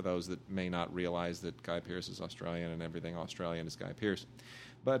Australian for those that may not realize that Guy Pearce is Australian and everything Australian is Guy Pearce.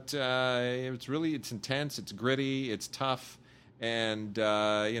 But it's intense, it's gritty, it's tough, and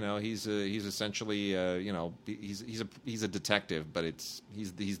he's essentially he's a detective, but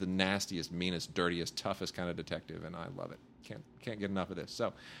he's the nastiest, meanest, dirtiest, toughest kind of detective, and I love it. Can't get enough of this.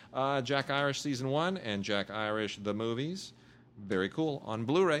 So Jack Irish Season 1 and Jack Irish The Movies. Very cool on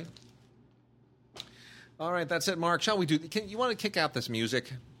Blu-ray. All right, that's it, Mark. Shall we do? You want to kick out this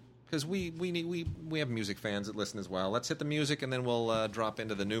music? because we have music fans that listen as well. Let's hit the music, and then we'll drop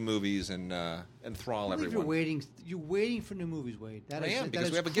into the new movies and enthrall everyone. You're waiting for new movies, Wade. I am, because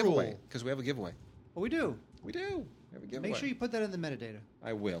we have a giveaway. Because we have a giveaway. Oh, we do? We do. We have a giveaway. Make sure you put that in the metadata.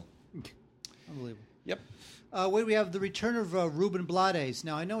 I will. Unbelievable. Yep. Wait, we have the return of Ruben Blades.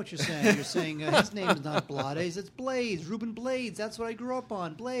 Now, I know what you're saying. You're saying his name is not Blades, it's Blades. Ruben Blades. That's what I grew up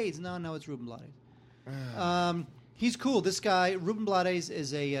on. Blades. No, it's Ruben Blades. He's cool. This guy, Ruben Blades,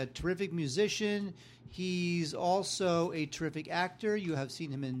 is a terrific musician. He's also a terrific actor. You have seen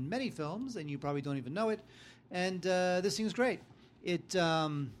him in many films, and you probably don't even know it. And this thing is great.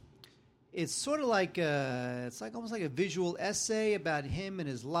 It's sort of like almost like a visual essay about him and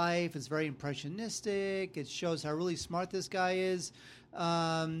his life. It's very impressionistic. It shows how really smart this guy is.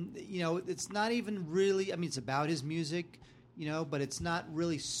 It's not even really. I mean, it's about his music, but it's not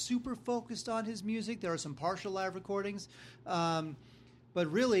really super focused on his music. There are some partial live recordings, but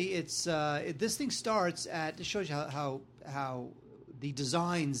really, it's this thing starts at. It shows you how the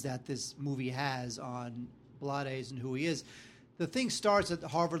designs that this movie has on Blades and who he is. The thing starts at the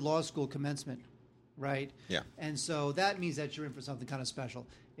Harvard Law School commencement, right? Yeah. And so that means that you're in for something kind of special.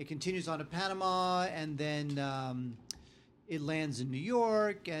 It continues on to Panama, and then it lands in New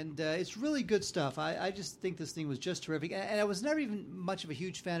York, and it's really good stuff. I just think this thing was just terrific. And I was never even much of a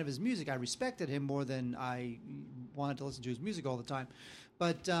huge fan of his music. I respected him more than I wanted to listen to his music all the time.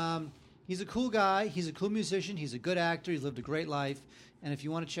 But he's a cool guy. He's a cool musician. He's a good actor. He's lived a great life. And if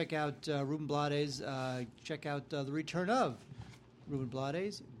you want to check out Ruben Blades, check out The Return of Ruben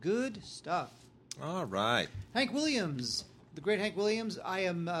Blades. Good stuff. All right. Hank Williams, the great Hank Williams.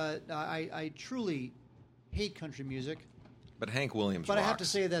 I truly hate country music. But Hank Williams But rocks. I have to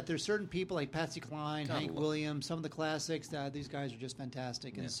say that there's certain people like Patsy Cline, Hank Williams, some of the classics. These guys are just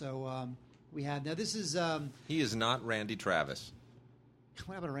fantastic. And so we have... Now this is... he is not Randy Travis.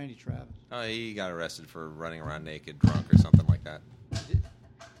 What happened to Randy Travis? He got arrested for running around naked, drunk, or something like that.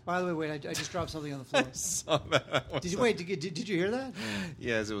 By the way, wait, I just dropped something on the floor. I saw that. Did you hear that?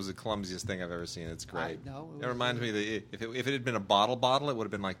 Yes, it was the clumsiest thing I've ever seen. It's great. It reminds me that if it had been a bottle, it would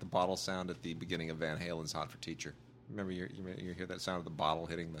have been like the bottle sound at the beginning of Van Halen's "Hot for Teacher." Remember, you hear that sound of the bottle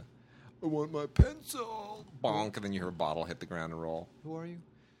hitting the. I want my pencil. Bonk, and then you hear a bottle hit the ground and roll. Who are you?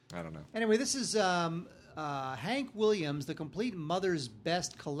 I don't know. Anyway, this is Hank Williams, the Complete Mother's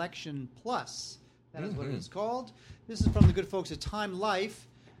Best Collection Plus. That is what it is called. This is from the good folks at Time Life.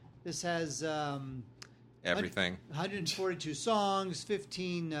 This has everything. 142 songs,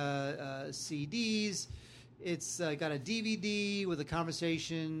 15 CDs. It's got a DVD with a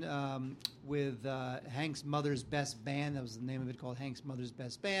conversation with Hank's Mother's Best Band. That was the name of it, called Hank's Mother's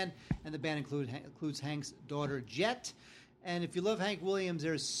Best Band. And the band includes Hank's daughter, Jet. And if you love Hank Williams,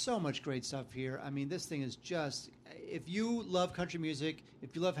 there's so much great stuff here. I mean, this thing is just... If you love country music,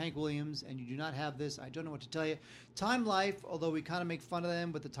 if you love Hank Williams, and you do not have this, I don't know what to tell you. Time Life, although we kind of make fun of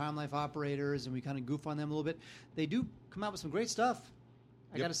them with the Time Life operators, and we kind of goof on them a little bit, they do come out with some great stuff.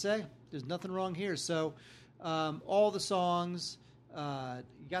 I got to say, there's nothing wrong here. So all the songs, you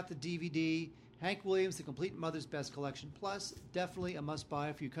got the DVD, Hank Williams, The Complete Mother's Best Collection Plus, definitely a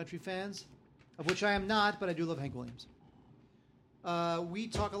must-buy for you country fans, of which I am not, but I do love Hank Williams. We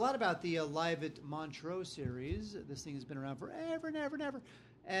talk a lot about the Live at Montreux series. This thing has been around forever and ever and ever.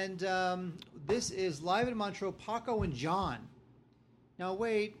 And this is Live at Montreux, Paco and John. Now,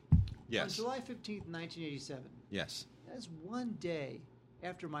 wait. Yes. On July 15th, 1987. Yes. That's one day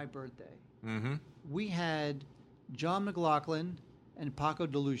after my birthday. Mm-hmm. We had John McLaughlin and Paco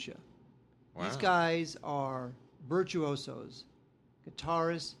de Lucia. Wow. These guys are virtuosos.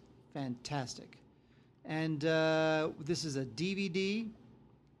 Guitarists, fantastic. And this is a DVD,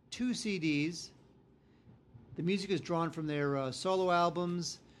 2 CDs. The music is drawn from their solo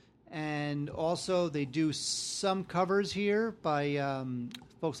albums, and also they do some covers here by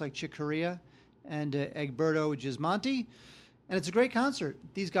folks like Chick Corea and Egberto Gismonti. And it's a great concert.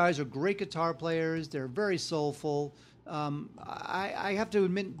 These guys are great guitar players. They're very soulful. I have to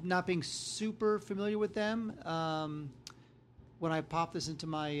admit not being super familiar with them when I pop this into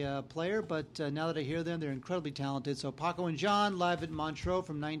my player, but now that I hear them, they're incredibly talented. So Paco and John, Live at Montreux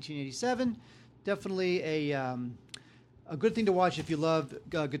from 1987. Definitely a good thing to watch if you love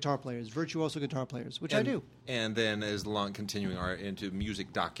guitar players, virtuoso guitar players, which I do. And then, as long continuing into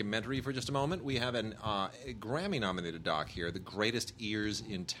music documentary for just a moment, we have a Grammy-nominated doc here, The Greatest Ears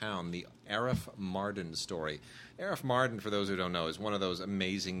in Town, the Arif Mardin story. Arif Mardin, for those who don't know, is one of those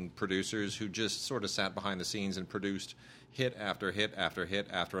amazing producers who just sort of sat behind the scenes and produced hit after hit after hit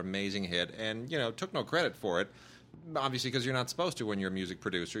after amazing hit, and took no credit for it. Obviously, because you're not supposed to when you're a music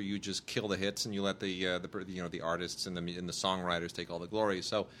producer. You just kill the hits and you let the artists and the songwriters take all the glory.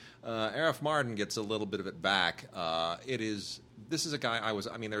 So Arif Mardin gets a little bit of it back. This is a guy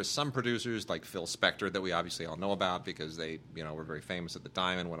there's some producers like Phil Spector that we obviously all know about because they were very famous at the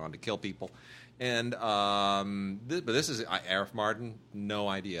time and went on to kill people. And but this is Arif Mardin, no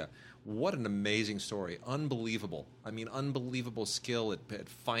idea. What an amazing story. Unbelievable. Unbelievable skill at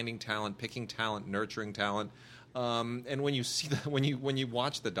finding talent, picking talent, nurturing talent. And when you see when you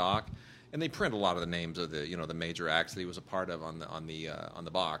watch the doc, and they print a lot of the names of the major acts that he was a part of on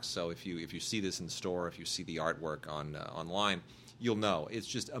the box. So if you see this in the store, if you see the artwork online, you'll know it's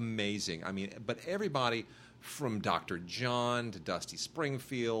just amazing. But everybody from Dr. John to Dusty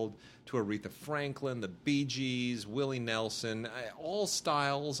Springfield to Aretha Franklin, the Bee Gees, Willie Nelson, all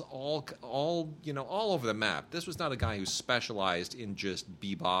styles, all over the map. This was not a guy who specialized in just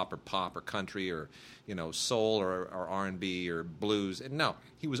bebop or pop or country or soul or R&B or blues. And no,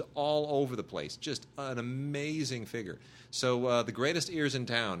 he was all over the place. Just an amazing figure. So The Greatest Ears in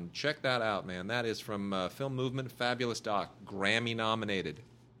Town, check that out, man. That is from Film Movement, fabulous doc, Grammy nominated.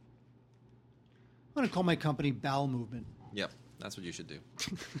 I'm going to call my company Bowel Movement. Yep, that's what you should do.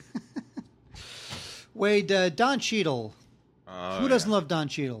 Wade, Don Cheadle. Who doesn't love Don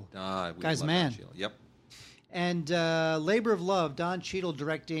Cheadle? Guy's man. Yep. And Labor of Love, Don Cheadle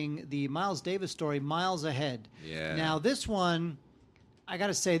directing the Miles Davis story, Miles Ahead. Yeah. Now, this one, I got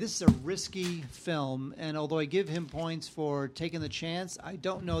to say, this is a risky film. And although I give him points for taking the chance, I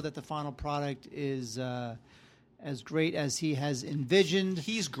don't know that the final product is as great as he has envisioned.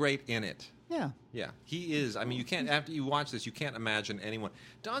 He's great in it. Yeah, he is. You can't. After you watch this, you can't imagine anyone.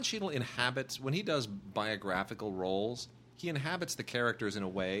 Don Cheadle inhabits when he does biographical roles. He inhabits the characters in a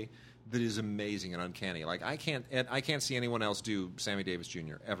way that is amazing and uncanny. Like I can't see anyone else do Sammy Davis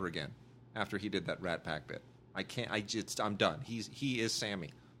Jr. ever again after he did that Rat Pack bit. I can't. I'm done. He is Sammy.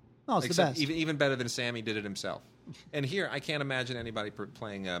 Oh, it's the best. Even better than Sammy did it himself. And here, I can't imagine anybody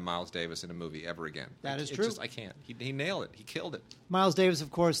playing Miles Davis in a movie ever again. That is true. I can't. He nailed it. He killed it. Miles Davis,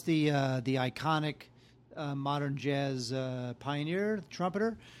 of course, the iconic modern jazz pioneer,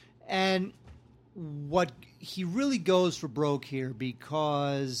 trumpeter. And what he really goes for broke here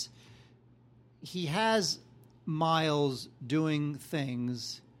because he has Miles doing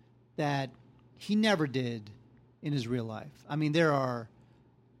things that he never did in his real life. There are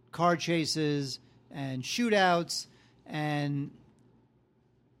car chases and shootouts, and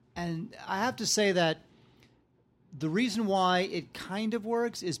I have to say that the reason why it kind of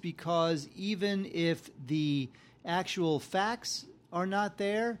works is because even if the actual facts are not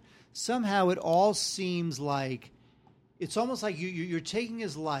there, somehow it all seems like it's almost like you're taking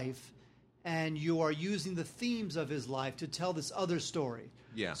his life and you are using the themes of his life to tell this other story.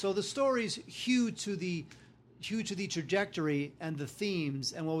 Yeah. So the story's huge to the trajectory and the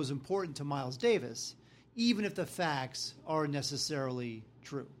themes and what was important to Miles Davis, even if the facts aren't necessarily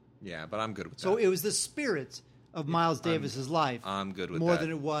true. Yeah, but I'm good with that. So it was the spirit of Miles Davis's life. I'm good with more that.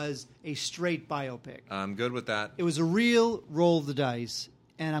 than it was a straight biopic. I'm good with that. It was a real roll of the dice,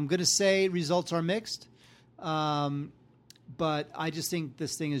 and I'm going to say results are mixed, but I just think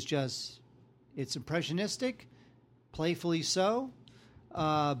this thing is it's impressionistic, playfully so,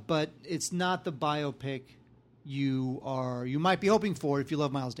 but it's not the biopic you might be hoping for if you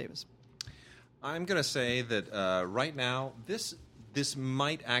love Miles Davis. I'm going to say that right now, this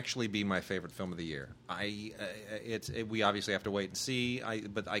might actually be my favorite film of the year. We obviously have to wait and see,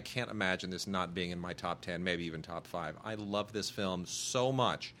 but I can't imagine this not being in my top 10, maybe even top 5. I love this film so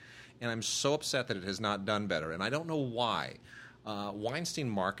much, and I'm so upset that it has not done better, and I don't know why. Weinstein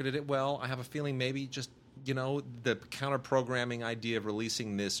marketed it well. I have a feeling maybe just the counter-programming idea of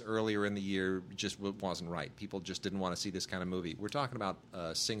releasing this earlier in the year just wasn't right. People just didn't want to see this kind of movie. We're talking about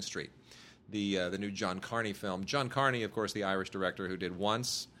Sing Street, the new John Carney film. John Carney, of course, the Irish director who did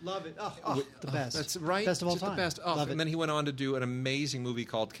Once. Love it. The best. That's right. Best of all just time. The best. Love it. And then he went on to do an amazing movie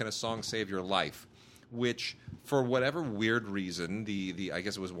called Can a Song Save Your Life? Which, for whatever weird reason, I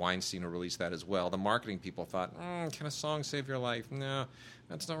guess it was Weinstein who released that as well. The marketing people thought, can a song save your life? No,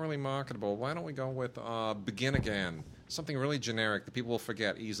 that's not really marketable. Why don't we go with Begin Again? Something really generic that people will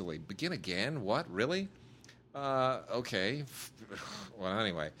forget easily. Begin Again? What? Really? Okay. Well,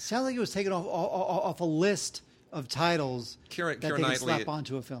 anyway. Sounds like it was taken off a list of titles that they could slap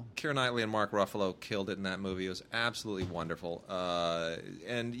onto a film. Keira Knightley and Mark Ruffalo killed it in that movie. It was absolutely wonderful.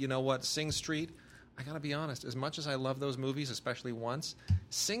 And you know what? Sing Street, I got to be honest, as much as I love those movies, especially Once,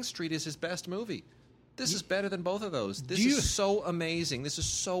 Sing Street is his best movie. This is better than both of those. This is so amazing. This is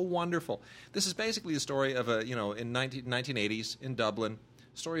so wonderful. This is basically the story of in 1980s in Dublin,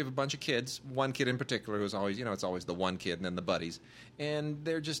 Story of a bunch of kids, one kid in particular who's always, it's always the one kid and then the buddies. And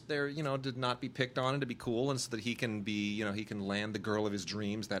they're to not be picked on and to be cool, and so that he can be, he can land the girl of his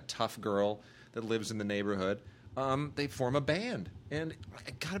dreams, that tough girl that lives in the neighborhood. They form a band. And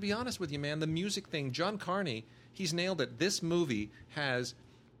I got to be honest with you, man, the music thing, John Carney, he's nailed it. This movie has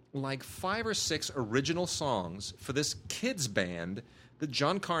like 5 or 6 original songs for this kids band that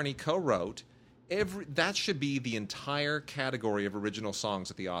John Carney co-wrote. That should be the entire category of original songs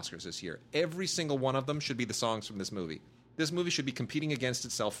at the Oscars this year. Every single one of them should be the songs from this movie. This movie should be competing against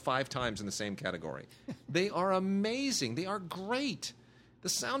itself 5 times in the same category. They are amazing. They are great. The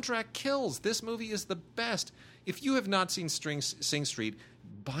soundtrack kills. This movie is the best. If you have not seen Sing Street,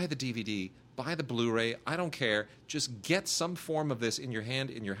 buy the DVD, buy the Blu-ray. I don't care. Just get some form of this in your hand,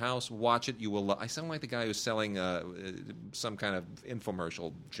 in your house. Watch it. You will. I sound like the guy who's selling some kind of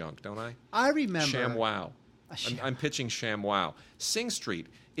infomercial junk, don't I? I remember. ShamWow. I'm pitching ShamWow. Sing Street.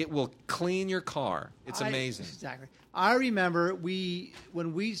 It will clean your car. It's amazing. Exactly. I remember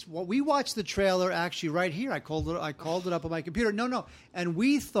when we watched the trailer actually right here. I called it up on my computer. No, and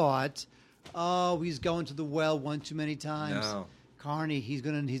we thought, oh, he's going to the well one too many times. No. Carney, he's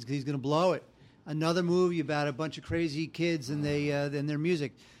gonna blow it. Another movie about a bunch of crazy kids and their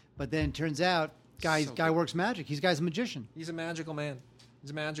music, but then it turns out guy works magic. Guy's a magician. He's a magical man.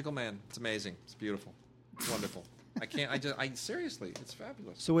 He's a magical man. It's amazing. It's beautiful. It's wonderful. Seriously, it's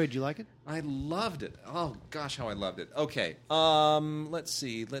fabulous. So wait, did you like it? I loved it. Oh gosh, how I loved it. Okay, let's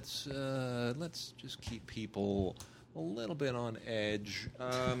see. Let's just keep people a little bit on edge.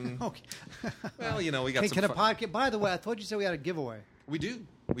 Okay. Well, we got some podcast. By the way, I thought you said we had a giveaway. We do.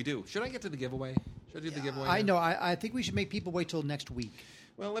 Should I get to the giveaway? Should I do the giveaway? I know. I think we should make people wait till next week.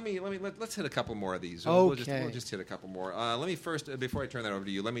 Well, let's hit a couple more of these. Okay. We'll just hit a couple more. Let me first, before I turn that over to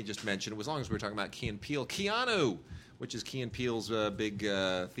you, let me just mention, as long as we're talking about Key and Peele, Keanu, which is Key and Peele's big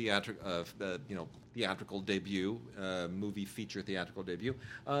theatrical debut, movie feature theatrical debut.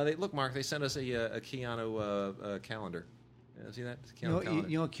 Look, Mark, they sent us a Keanu calendar. See that? You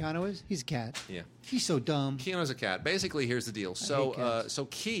know what Keanu is? He's a cat. Yeah. He's so dumb. Keanu's a cat. Basically, here's the deal. So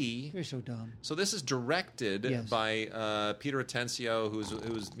Key. You're so dumb. So this is directed by Peter Atencio,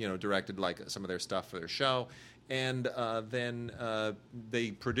 who's directed like some of their stuff for their show, and then they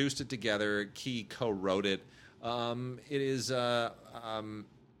produced it together. Key co-wrote it. It is. Or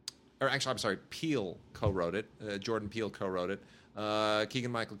actually, I'm sorry. Peele co-wrote it. Jordan Peele co-wrote it.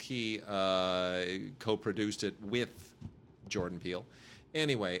 Keegan-Michael Key co-produced it with Jordan Peele.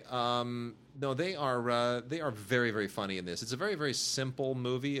 Anyway, no, they are very, very funny in this. It's a very, very simple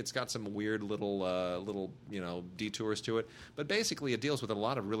movie. It's got some weird little detours to it, but basically it deals with a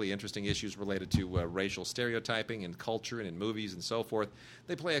lot of really interesting issues related to racial stereotyping and culture and in movies and so forth.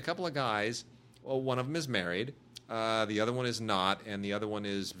 They play a couple of guys. Well, one of them is married. The other one is not, and the other one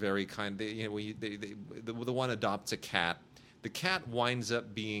is very kind. The one adopts a cat. The cat winds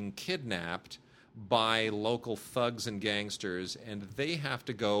up being kidnapped by local thugs and gangsters, and they have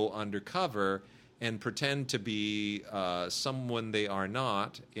to go undercover and pretend to be someone they are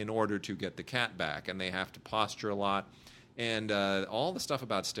not in order to get the cat back. And they have to posture a lot, and all the stuff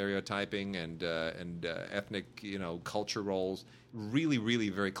about stereotyping and ethnic culture roles. Really, really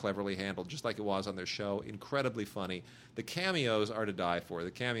very cleverly handled, just like it was on their show. Incredibly funny. The cameos are to die for.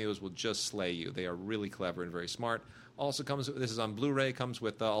 The cameos will just slay you. They are really clever and very smart. Also this is on Blu-ray, comes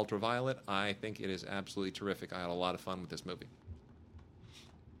with Ultraviolet. I think it is absolutely terrific. I had a lot of fun with this movie.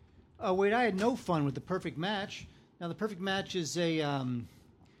 Wait, I had no fun with The Perfect Match. Now, The Perfect Match is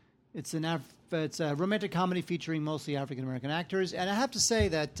it's a romantic comedy featuring mostly African American actors, and I have to say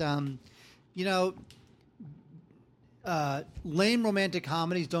that lame romantic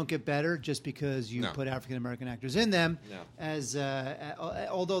comedies don't get better just because you put African American actors in them. No.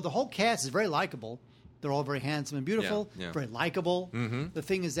 Although the whole cast is very likable. They're all very handsome and beautiful, very likable. Mm-hmm. The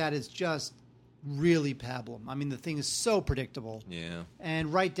thing is that it's just really pablum. I mean, the thing is so predictable. Yeah.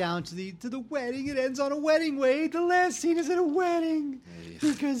 And right down to the wedding. It ends on a wedding, Wade. The last scene is at a wedding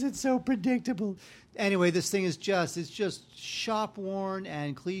because it's so predictable. Anyway, this thing is just shop worn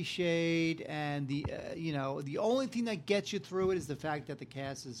and cliched, and the only thing that gets you through it is the fact that the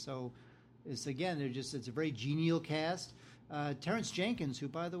cast it's a very genial cast. Terrence Jenkins, who,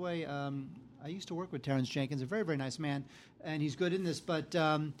 by the way, I used to work with Terrence Jenkins, a very, very nice man, and he's good in this. But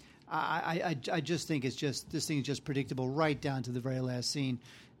I just think this thing is just predictable right down to the very last scene.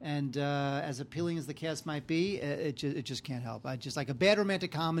 And as appealing as the cast might be, it just can't help. Like a bad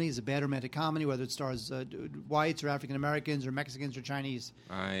romantic comedy is a bad romantic comedy, whether it stars whites or African Americans or Mexicans or Chinese.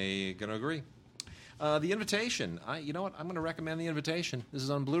 I'm gonna agree. The Invitation. You know what? I'm going to recommend The Invitation. This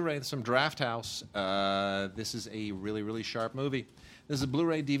is on Blu-ray. It's from Draft House. This is a really, really sharp movie. This is a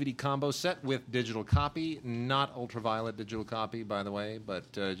Blu-ray DVD combo set with digital copy, not ultraviolet digital copy, by the way,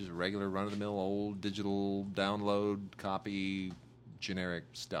 but just regular run-of-the-mill old digital download copy, generic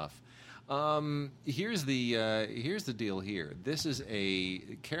stuff. Here's the deal here. This is a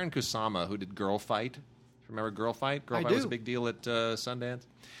Karen Kusama who did Girl Fight. Remember Girl Fight? Girl Fight was a big deal at Sundance.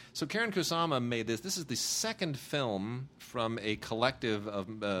 So Karen Kusama made this. This is the second film from a collective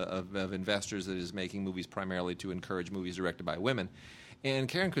of investors that is making movies primarily to encourage movies directed by women. And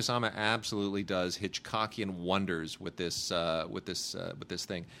Karen Kusama absolutely does Hitchcockian wonders with this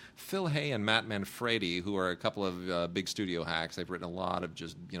thing. Phil Hay and Matt Manfredi, who are a couple of big studio hacks, they've written a lot of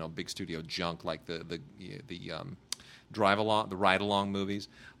just big studio junk like the Drive Along, the Ride Along movies.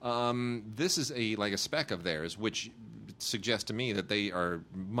 This is like a spec of theirs, which suggests to me that they are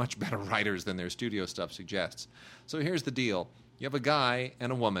much better writers than their studio stuff suggests. So here's the deal: you have a guy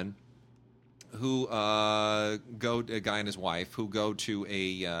and a woman who a guy and his wife who go to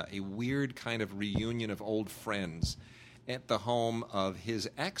a weird kind of reunion of old friends at the home of his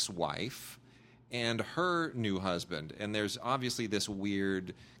ex-wife and her new husband. And there's obviously this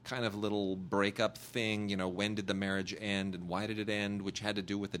weird kind of little breakup thing, when did the marriage end and why did it end, which had to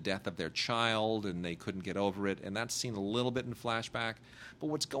do with the death of their child, and they couldn't get over it. And that's seen a little bit in flashback. But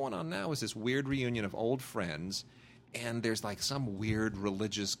what's going on now is this weird reunion of old friends, and there's like some weird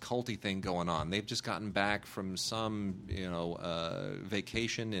religious culty thing going on. They've just gotten back from some,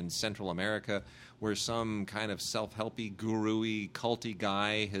 vacation in Central America where some kind of self-helpy, guru-y, culty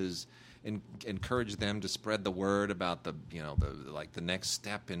guy has encouraged them to spread the word about the next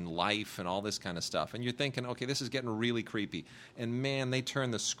step in life and all this kind of stuff. And you're thinking, okay, this is getting really creepy. And man, they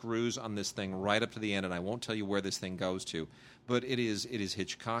turn the screws on this thing right up to the end, and I won't tell you where this thing goes to. But it is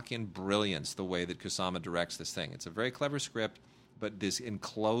Hitchcockian brilliance the way that Kusama directs this thing. It's a very clever script, but this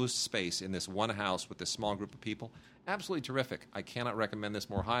enclosed space in this one house with this small group of people, absolutely terrific. I cannot recommend this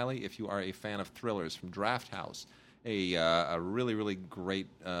more highly if you are a fan of thrillers from Draft House. A really, really great,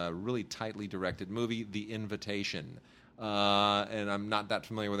 really tightly directed movie, The Invitation. And I'm not that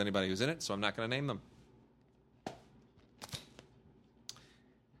familiar with anybody who's in it, so I'm not going to name them.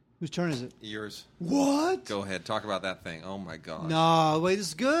 Whose turn is it? Yours. What? Go ahead. Talk about that thing. Oh, my God. No, wait, this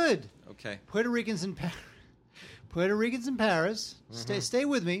is good. Okay. Puerto Ricans in Paris. Mm-hmm. Stay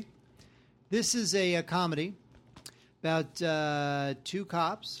with me. This is a comedy about two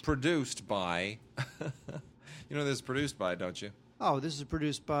cops. Produced by... You know this is produced by, don't you? Oh, this is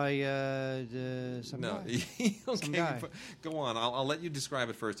produced by some guy. Okay, some guy. Go on. I'll let you describe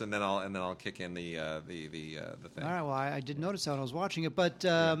it first, and then I'll kick in the thing. All right. Well, I did notice that when I was watching it, but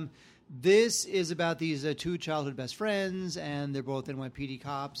this is about these two childhood best friends, and they're both NYPD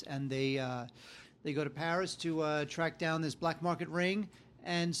cops, and they go to Paris to track down this black market ring,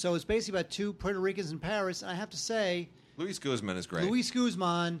 and so it's basically about two Puerto Ricans in Paris. And I have to say, Luis Guzman is great. Luis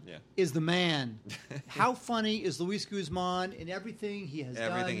Guzman is the man. How funny is Luis Guzman in everything he has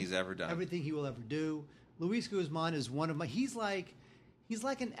done? Everything he's ever done. Everything he will ever do. Luis Guzman is one of my... He's like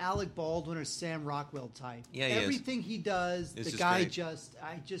an Alec Baldwin or Sam Rockwell type. Yeah, everything he does, it's the guy great.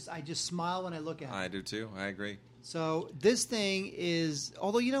 I just smile when I look at him. I do too. I agree. So this thing is...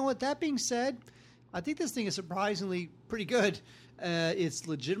 Although, you know what? That being said, I think this thing is surprisingly pretty good. It's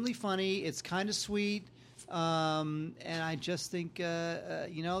legitimately funny. It's kind of sweet. And I just think,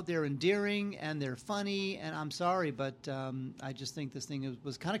 they're endearing and they're funny. And I'm sorry, but I just think this thing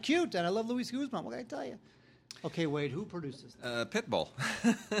was kind of cute. And I love Luis Guzman. What can I tell you? Okay, Wade, who produced this? Pitbull.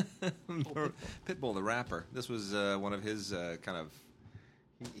 Pitbull, the rapper. This was one of his kind of...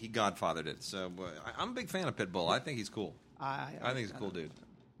 He godfathered it. So I'm a big fan of Pitbull. I think he's cool. I think he's a cool dude.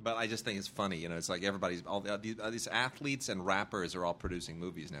 But I just think it's funny, it's like everybody's all these athletes and rappers are all producing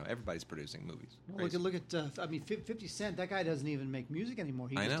movies now. Everybody's producing movies. Well, look at 50 Cent. That guy doesn't even make music anymore.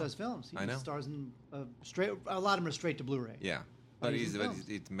 He just does films. He just stars in a lot of them are straight to Blu-ray. Yeah, but he's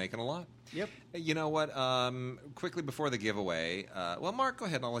making a lot. Yep. You know what? Quickly before the giveaway, Mark, go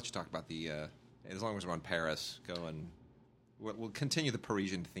ahead and I'll let you talk about the. As long as we're on Paris, go and we'll continue the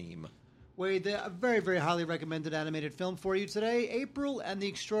Parisian theme. Wade, a very, very highly recommended animated film for you today, April and the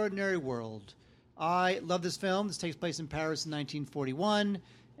Extraordinary World. I love this film. This takes place in Paris in 1941,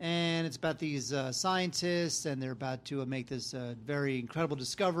 and it's about these scientists, and they're about to make this very incredible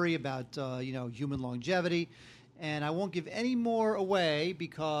discovery about, human longevity. And I won't give any more away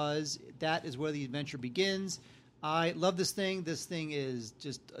because that is where the adventure begins. I love this thing. This thing is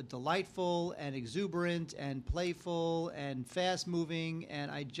just delightful and exuberant and playful and fast-moving,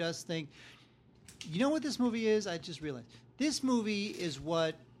 and I just think... You know what this movie is? I just realized. This movie is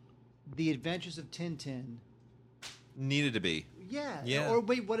what The Adventures of Tintin needed to be. Yeah. Or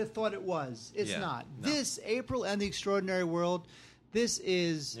wait, what it thought it was. It's not. No. This, April and the Extraordinary World, this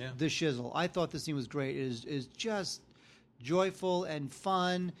is the shizzle. I thought this thing was great. It is just joyful and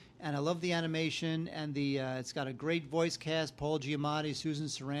fun, and I love the animation, and it's got a great voice cast. Paul Giamatti, Susan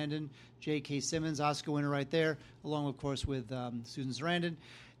Sarandon, J.K. Simmons, Oscar winner right there, along, of course, with Susan Sarandon.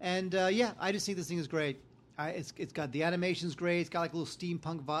 And, I just think this thing is great. It's got the animation's great. It's got like a little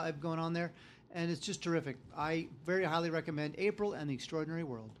steampunk vibe going on there. And it's just terrific. I very highly recommend April and the Extraordinary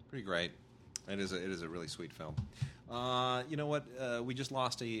World. Pretty great. It is a really sweet film. You know what? We just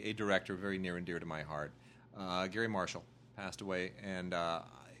lost a director very near and dear to my heart. Gary Marshall passed away. And,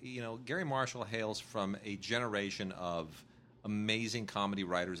 Gary Marshall hails from a generation of amazing comedy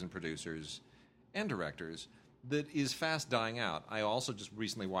writers and producers and directors that is fast dying out. I also just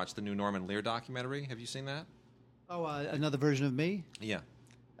recently watched the new Norman Lear documentary. Have you seen that? Oh, another version of me? Yeah.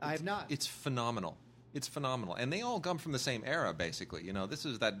 I have not. It's phenomenal. It's phenomenal. And they all come from the same era, basically. This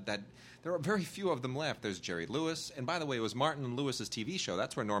is that there are very few of them left. There's Jerry Lewis. And by the way, it was Martin and Lewis's TV show.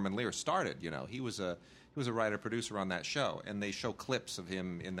 That's where Norman Lear started. He was a writer-producer on that show. And they show clips of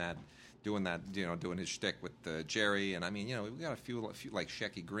him in that, doing his shtick with Jerry. And, we got a few like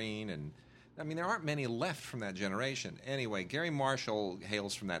Shecky Green. And, there aren't many left from that generation. Anyway, Gary Marshall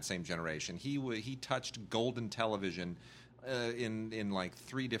hails from that same generation. He touched golden television in like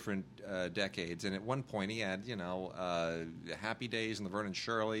 3 different decades, and at one point he had Happy Days and Laverne and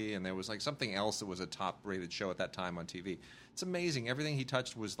Shirley, and there was like something else that was a top-rated show at that time on TV. It's amazing. Everything he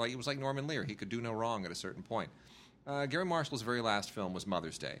touched was like Norman Lear. He could do no wrong at a certain point. Gary Marshall's very last film was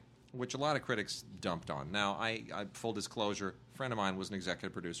Mother's Day, which a lot of critics dumped on. Now, I full disclosure, a friend of mine was an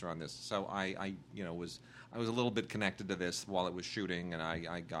executive producer on this, so I was a little bit connected to this while it was shooting, and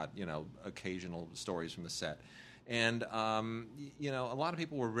I got occasional stories from the set. And, a lot of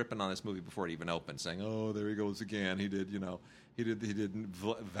people were ripping on this movie before it even opened, saying, oh, there he goes again. He did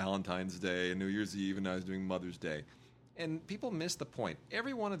Valentine's Day and New Year's Eve, and now he's doing Mother's Day. And people miss the point.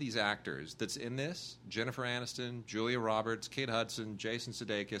 Every one of these actors that's in this, Jennifer Aniston, Julia Roberts, Kate Hudson, Jason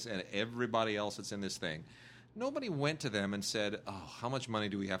Sudeikis, and everybody else that's in this thing, nobody went to them and said, oh, how much money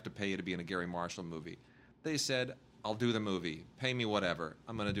do we have to pay you to be in a Gary Marshall movie? They said, I'll do the movie. Pay me whatever.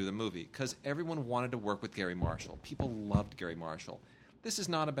 I'm going to do the movie. Because everyone wanted to work with Gary Marshall. People loved Gary Marshall. This is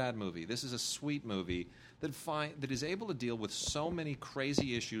not a bad movie. This is a sweet movie that is able to deal with so many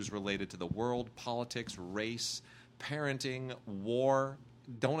crazy issues related to the world, politics, race, parenting, war.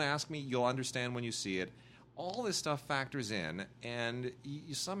 Don't ask me. You'll understand when you see it. All this stuff factors in, and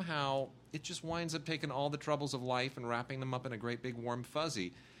you somehow it just winds up taking all the troubles of life and wrapping them up in a great big warm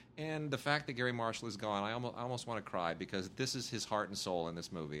fuzzy. And the fact that Gary Marshall is gone, I almost want to cry, because this is his heart and soul in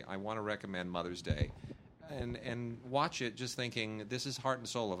this movie. I want to recommend Mother's Day. And watch it just thinking, this is heart and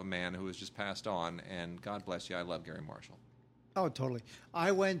soul of a man who has just passed on, and God bless you, I love Gary Marshall. Oh, totally.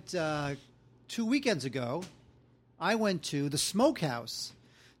 I went 2 weekends ago, I went to the Smokehouse.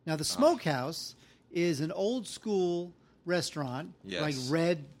 Now, the Smokehouse is an old-school restaurant, like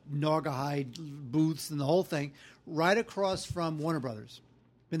red Naugahyde booths and the whole thing, right across from Warner Brothers.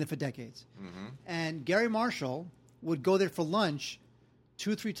 Been there for decades. Mm-hmm. And Gary Marshall would go there for lunch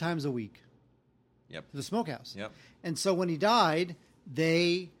 2-3 times a week. Yep. To the Smokehouse. Yep. And so when he died,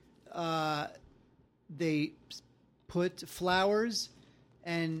 they put flowers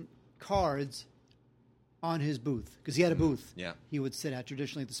and cards on his booth, because he had a booth. Yeah. He would sit at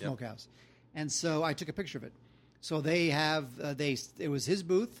traditionally at the Smokehouse. And so I took a picture of it. So they have it was his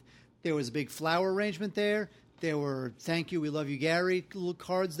booth. There was a big flower arrangement there. There were "Thank you, we love you, Gary" little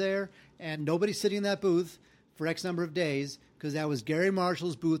cards there, and nobody sitting in that booth for X number of days, because that was Gary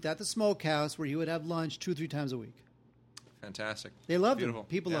Marshall's booth at the Smokehouse, where he would have lunch 2-3 times a week. Fantastic. They loved him.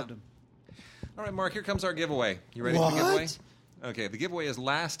 People loved him. All right, Mark, here comes our giveaway. You ready for the giveaway? Okay, the giveaway is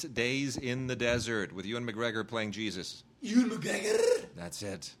Last Days in the Desert with Ewan McGregor playing Jesus. Ewan McGregor? That's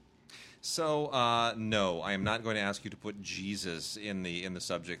it. So, no, I am not going to ask you to put Jesus in the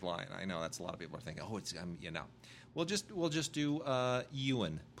subject line. I know that's a lot of people are thinking, oh, it's We'll just do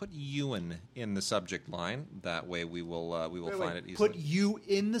Ewan. Put Ewan in the subject line. That way we will find it easily. Put you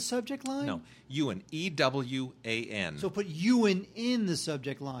in the subject line? No, Ewan. E-W-A-N. So put Ewan in the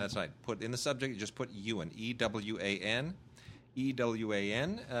subject line. That's right. Put in the subject. Just put Ewan. E-W-A-N.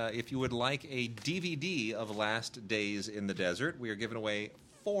 E-W-A-N. If you would like a DVD of Last Days in the Desert, we are giving away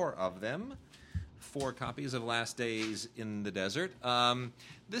 4 of them. 4 copies of Last Days in the Desert.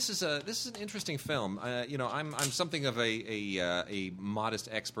 This is an interesting film. I'm something of a modest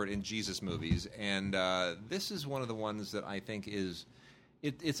expert in Jesus movies, and this is one of the ones that I think is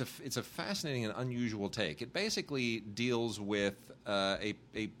it's a fascinating and unusual take. It basically deals with a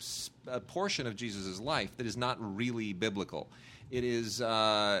portion of Jesus' life that is not really biblical. It is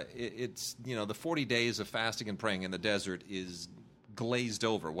it's the 40 days of fasting and praying in the desert is glazed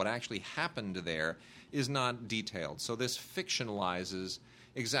over. What actually happened there is not detailed. So this fictionalizes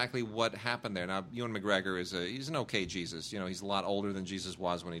exactly what happened there. Now, Ewan McGregor he's an okay Jesus. He's a lot older than Jesus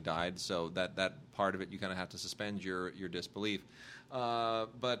was when he died, so that part of it you kind of have to suspend your disbelief.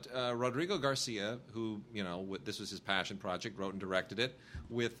 But Rodrigo Garcia, who this was his passion project, wrote and directed it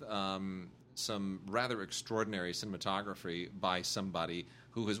with some rather extraordinary cinematography by somebody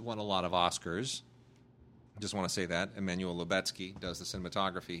who has won a lot of Oscars. Just want to say that Emmanuel Lubetsky does the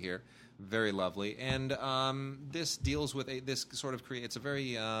cinematography here. Very lovely. And this deals with this sort of creates a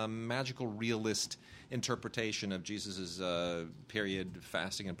very magical, realist interpretation of Jesus' period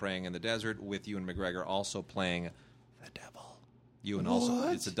fasting and praying in the desert, with Ewan McGregor also playing the devil.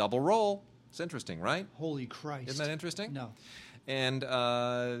 It's a double role. It's interesting, right? Holy Christ. Isn't that interesting? No. And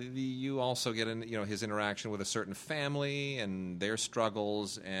you also get his interaction with a certain family and their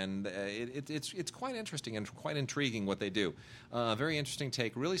struggles, and it's quite interesting and quite intriguing what they do. Very interesting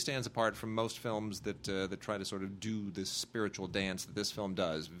take. Really stands apart from most films that try to sort of do this spiritual dance that this film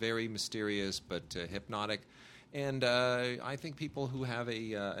does. Very mysterious but hypnotic. And I think people who have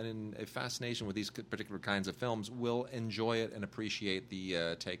a fascination with these particular kinds of films will enjoy it and appreciate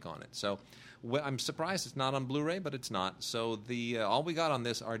the take on it. So I'm surprised it's not on Blu-ray, but it's not. So all we got on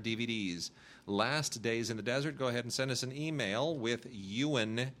this are DVDs. Last Days in the Desert. Go ahead and send us an email with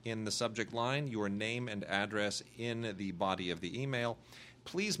Ewan in the subject line, your name and address in the body of the email.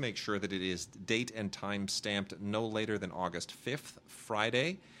 Please make sure that it is date and time stamped no later than August 5th,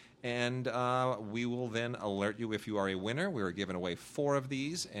 Friday. And we will then alert you if you are a winner. We are giving away 4 of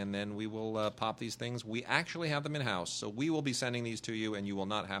these, and then we will pop these things. We actually have them in-house, so we will be sending these to you, and you will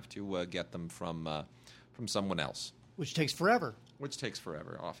not have to get them from someone else. Which takes forever. Which takes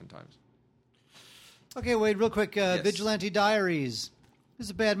forever, oftentimes. Okay, Wade, real quick. Yes. Vigilante Diaries. This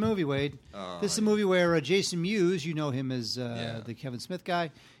is a bad movie, Wade. This is a movie where Jason Mewes, you know him as the Kevin Smith guy,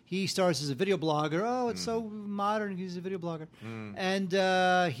 he stars as a video blogger. Oh, it's so modern. He's a video blogger.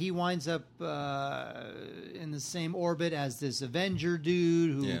 And he winds up in the same orbit as this Avenger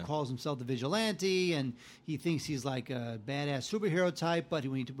dude who calls himself the Vigilante, and he thinks he's like a badass superhero type, but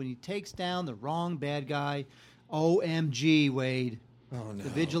when he takes down the wrong bad guy, OMG, Wade. Oh, no. The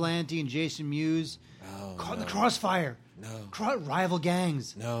Vigilante and Jason Mewes caught in the crossfire. No. Rival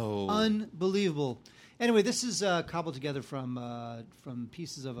gangs. No. Unbelievable. Anyway, this is cobbled together from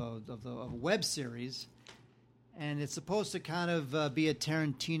pieces of a web series, and it's supposed to kind of be a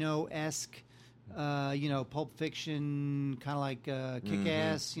Tarantino-esque, Pulp Fiction, kind of like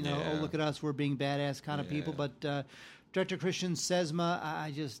Kick-Ass, oh, look at us, we're being badass kind of people. But director Christian Sesma,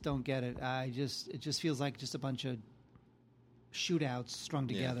 I just don't get it. It just feels like just a bunch of shootouts strung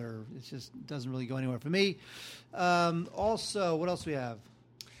together. It just doesn't really go anywhere for me. Also, what else do we have?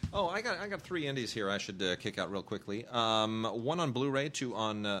 Oh, I got 3 indies here I should kick out real quickly. 1 on Blu-ray,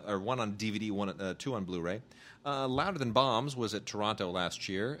 1 on DVD, 2 on Blu-ray. Louder Than Bombs was at Toronto last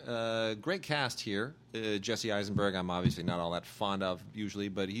year. Great cast here. Jesse Eisenberg, I'm obviously not all that fond of usually,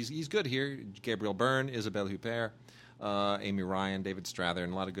 but he's good here. Gabriel Byrne, Isabelle Huppert, Amy Ryan, David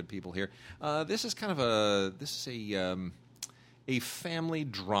Strathairn, a lot of good people here. This is a family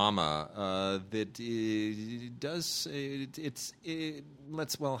drama that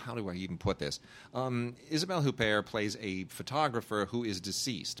how do I even put this? Isabelle Huppert plays a photographer who is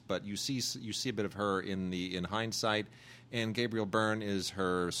deceased, but you see a bit of her in hindsight, and Gabriel Byrne is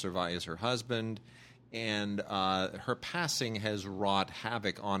her husband, and her passing has wrought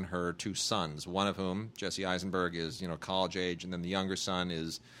havoc on her 2 sons, one of whom, Jesse Eisenberg, is college age, and then the younger son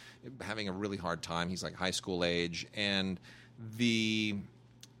is having a really hard time. He's like high school age, and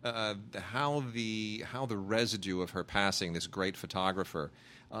how the residue of her passing, this great photographer,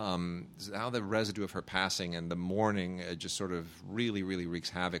 how the residue of her passing and the mourning just sort of really, really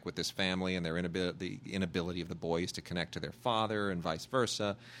wreaks havoc with this family and the inability of the boys to connect to their father and vice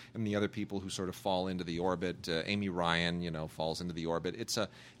versa, and the other people who sort of fall into the orbit. Amy Ryan, falls into the orbit. It's a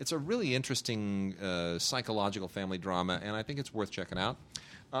really interesting psychological family drama, and I think it's worth checking out.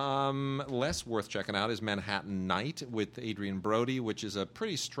 Less worth checking out is Manhattan Night with Adrian Brody, which is a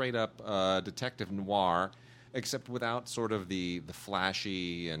pretty straight-up detective noir, except without sort of the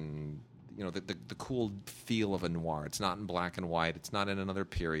flashy and the cool feel of a noir. It's not in black and white. It's not in another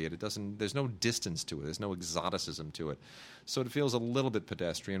period. It doesn't. There's no distance to it. There's no exoticism to it. So it feels a little bit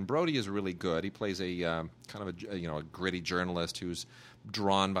pedestrian. Brody is really good. He plays a kind of a gritty journalist who's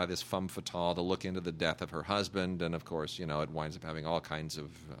drawn by this femme fatale to look into the death of her husband, and of course, it winds up having all kinds of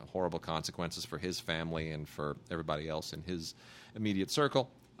horrible consequences for his family and for everybody else in his immediate circle.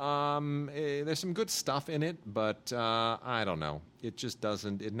 There's some good stuff in it, but I don't know. It just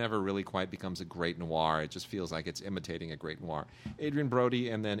doesn't. It never really quite becomes a great noir. It just feels like it's imitating a great noir. Adrian Brody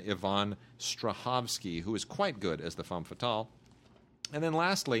and then Yvonne Strahovski, who is quite good as the femme fatale. And then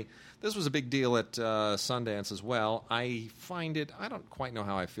lastly, this was a big deal at Sundance as well. I don't quite know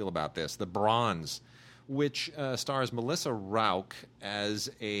how I feel about this. The Bronze, which stars Melissa Rauch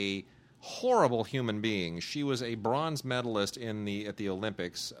as a horrible human being. She was a bronze medalist at the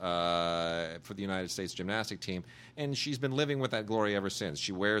Olympics for the United States gymnastic team, and she's been living with that glory ever since.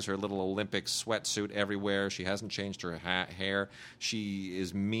 She wears her little Olympic sweatsuit everywhere. She hasn't changed her hair. She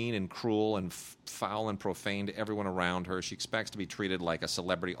is mean and cruel and foul and profane to everyone around her. She expects to be treated like a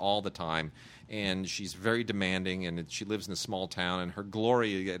celebrity all the time, and she's very demanding, and she lives in a small town, and her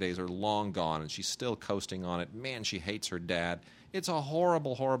glory days are long gone, and she's still coasting on it. Man, she hates her dad. It's a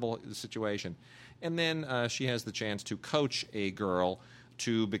horrible, horrible situation. And then she has the chance to coach a girl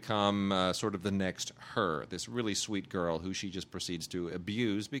to become sort of the next her, this really sweet girl who she just proceeds to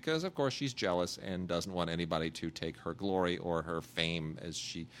abuse because, of course, she's jealous and doesn't want anybody to take her glory or her fame as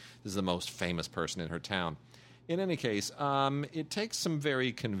she is the most famous person in her town. In any case, it takes some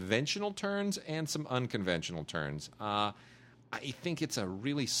very conventional turns and some unconventional turns. I think it's a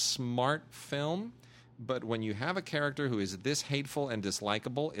really smart film. But when you have a character who is this hateful and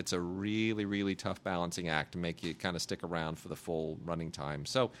dislikable, it's a really, really tough balancing act to make you kind of stick around for the full running time.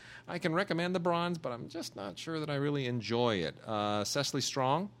 So I can recommend The Bronze, but I'm just not sure that I really enjoy it. Cecily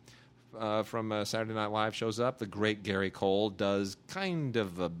Strong from Saturday Night Live shows up. The great Gary Cole does kind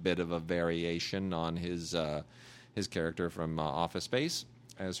of a bit of a variation on his character from Office Space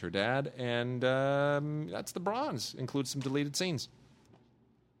as her dad. And that's The Bronze. Includes some deleted scenes.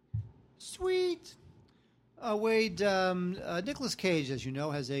 Sweet. Wade, Nicolas Cage, as you know,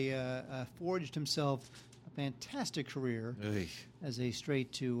 has forged himself a fantastic career as a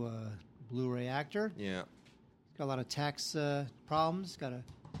straight-to Blu-ray actor. Yeah. Got a lot of tax problems. Got to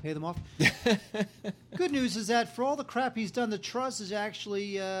pay them off. Good news is that for all the crap he's done, The Trust is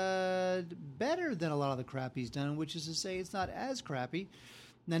actually better than a lot of the crap he's done, which is to say it's not as crappy.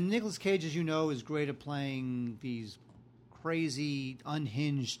 Now, Nicolas Cage, as you know, is great at playing these crazy,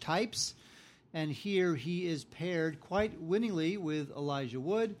 unhinged types. And here he is paired quite winningly with Elijah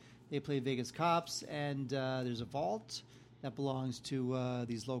Wood. They play Vegas cops, and there's a vault that belongs to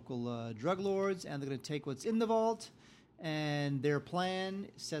these local drug lords, and they're going to take what's in the vault, and their plan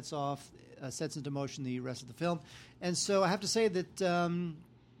sets into motion the rest of the film. And so I have to say that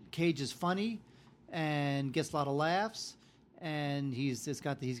Cage is funny and gets a lot of laughs, and he's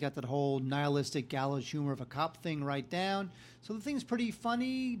got that whole nihilistic gallows humor of a cop thing right down. So the thing's pretty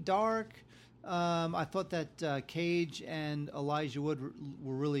funny, dark. I thought that Cage and Elijah Wood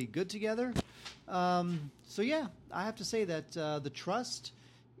were really good together. So yeah, I have to say that The Trust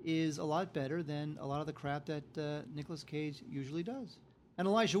is a lot better than a lot of the crap that Nicolas Cage usually does. And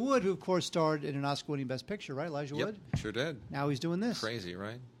Elijah Wood, who of course starred in an Oscar-winning Best Picture, right? Elijah Wood? Sure did. Now he's doing this. Crazy,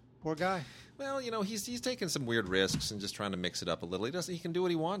 right? Poor guy. Well, he's taking some weird risks and just trying to mix it up a little. He can do what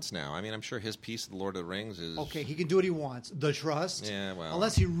he wants now. I mean, I'm sure his piece of The Lord of the Rings is... Okay, he can do what he wants. The Trust? Yeah, well...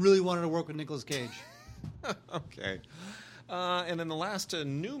 Unless he really wanted to work with Nicolas Cage. Okay. And then the last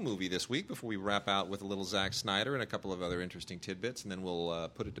new movie this week, before we wrap out with a little Zack Snyder and a couple of other interesting tidbits, and then we'll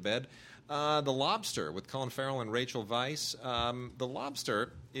put it to bed. The Lobster with Colin Farrell and Rachel Weisz. The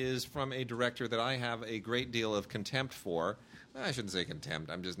Lobster is from a director that I have a great deal of contempt for. I shouldn't say contempt.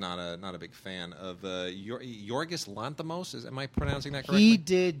 I'm just not a big fan of Yorgos Lanthimos. Am I pronouncing that correctly? He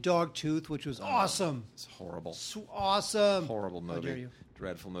did Dogtooth, which was awesome. It's horrible. Awesome. Horrible movie. How dare you?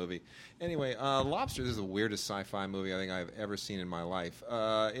 Dreadful movie. Anyway, Lobster. This is the weirdest sci-fi movie I think I've ever seen in my life.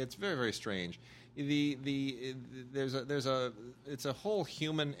 It's very, very strange. It's a whole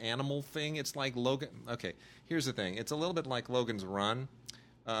human animal thing. It's like Logan. Okay, here's the thing. It's a little bit like Logan's Run,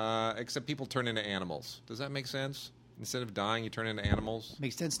 except people turn into animals. Does that make sense? Instead of dying, you turn into animals?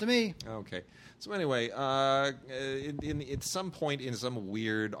 Makes sense to me. Okay. So anyway, at some point in some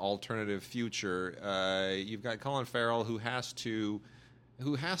weird alternative future, you've got Colin Farrell who has to,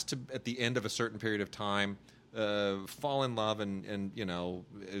 at the end of a certain period of time, fall in love and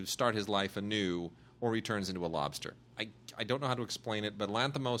start his life anew, or he turns into a lobster. I don't know how to explain it, but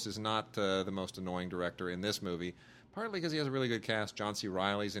Lanthimos is not the most annoying director in this movie. Partly because he has a really good cast. John C.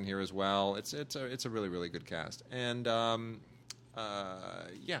 Reilly's in here as well. It's a really, really good cast. And check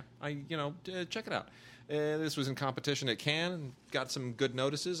it out. This was in competition at Cannes and got some good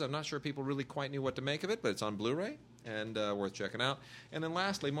notices. I'm not sure people really quite knew what to make of it, but it's on Blu-ray and worth checking out. And then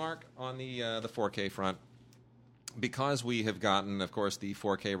lastly, Mark, on the 4K front, because we have gotten, of course, the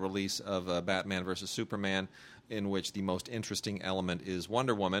 4K release of Batman vs. Superman, in which the most interesting element is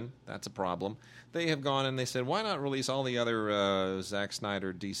Wonder Woman. That's a problem. They have gone and they said, why not release all the other Zack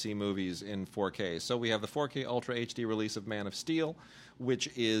Snyder DC movies in 4K? So we have the 4K Ultra HD release of Man of Steel, which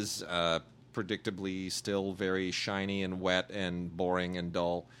is predictably still very shiny and wet and boring and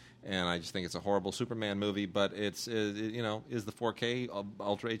dull. And I just think it's a horrible Superman movie, but it's is the 4K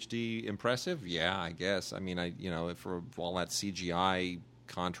Ultra HD impressive? Yeah, I guess. I mean, for all that CGI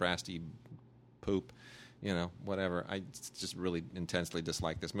contrasty poop, whatever. I just really intensely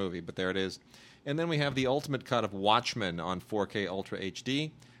dislike this movie, but there it is. And then we have the ultimate cut of Watchmen on 4K Ultra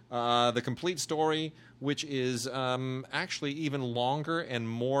HD. The complete story, which is actually even longer and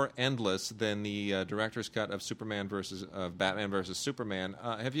more endless than the director's cut of Batman versus Superman.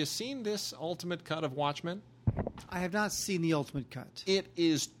 Have you seen this ultimate cut of Watchmen? I have not seen the ultimate cut. It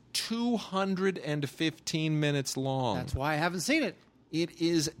is 215 minutes long. That's why I haven't seen it. It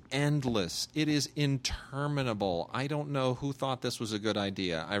is endless. It is interminable. I don't know who thought this was a good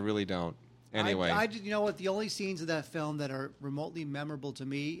idea. I really don't. Anyway. You know what? The only scenes of that film that are remotely memorable to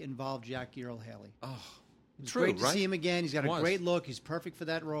me involve Jackie Earle Haley. Oh, it's true, great to right? see him again. He's got a great look. He's perfect for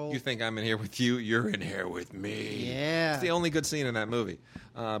that role. You think I'm in here with you? You're in here with me. Yeah. It's the only good scene in that movie.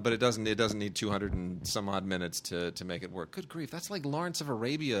 But it doesn't need 200 and some odd minutes to make it work. Good grief. That's like Lawrence of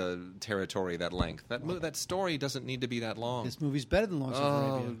Arabia territory, that length. That story doesn't need to be that long. This movie's better than Lawrence of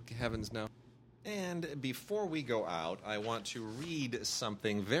Arabia. Oh, heavens no. And before we go out, I want to read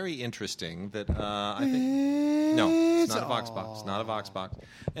something very interesting that I think... No, it's not a VoxBox. It's not a VoxBox.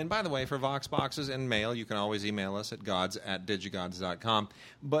 And by the way, for VoxBoxes and mail, you can always email us at gods@digigods.com.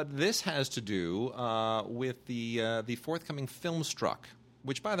 But this has to do with the forthcoming Filmstruck,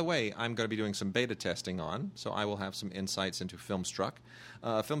 which, by the way, I'm going to be doing some beta testing on, so I will have some insights into Filmstruck.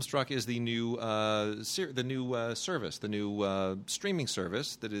 Filmstruck is the new service, the new streaming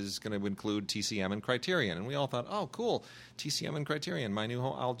service that is going to include TCM and Criterion. And we all thought, oh, cool, TCM and Criterion, my new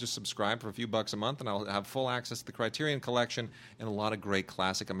home. I'll just subscribe for a few bucks a month, and I'll have full access to the Criterion collection and a lot of great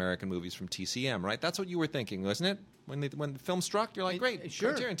classic American movies from TCM, right? That's what you were thinking, wasn't it? When Filmstruck, you're like, great,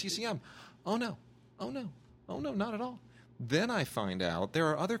 sure. Criterion, TCM. Oh, no, not at all. Then I find out there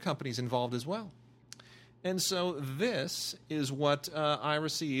are other companies involved as well. And so this is what I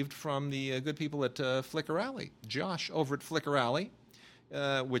received from the good people at Flicker Alley. Josh over at Flicker Alley,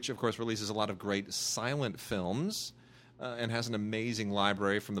 which, of course, releases a lot of great silent films and has an amazing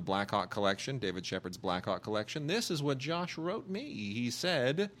library from the Black Hawk Collection, David Shepard's Black Hawk Collection. This is what Josh wrote me. He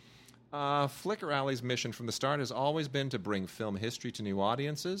said, Flicker Alley's mission from the start has always been to bring film history to new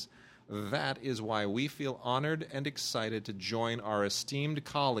audiences. That is why we feel honored and excited to join our esteemed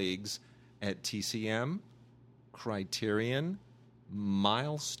colleagues at TCM, Criterion,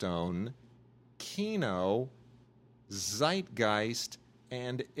 Milestone, Kino, Zeitgeist,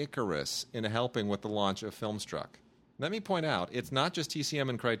 and Icarus in helping with the launch of Filmstruck. Let me point out, it's not just TCM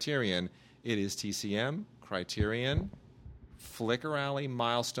and Criterion, it is TCM, Criterion, Flicker Alley,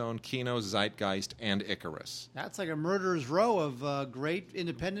 Milestone, Kino, Zeitgeist, and Icarus. That's like a murderer's row of great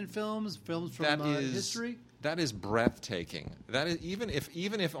independent films from history. That is breathtaking. That is even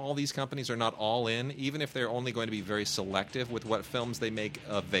if all these companies are not all in, even if they're only going to be very selective with what films they make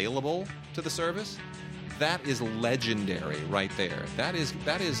available to the service, that is legendary right there. That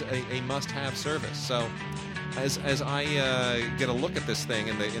is a must-have service. So, as I get a look at this thing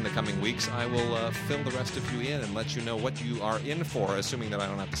in the coming weeks, I will fill the rest of you in and let you know what you are in for, assuming that I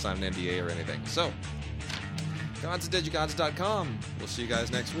don't have to sign an NDA or anything. So, gods@digigods.com. We'll see you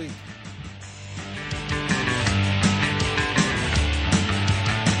guys next week.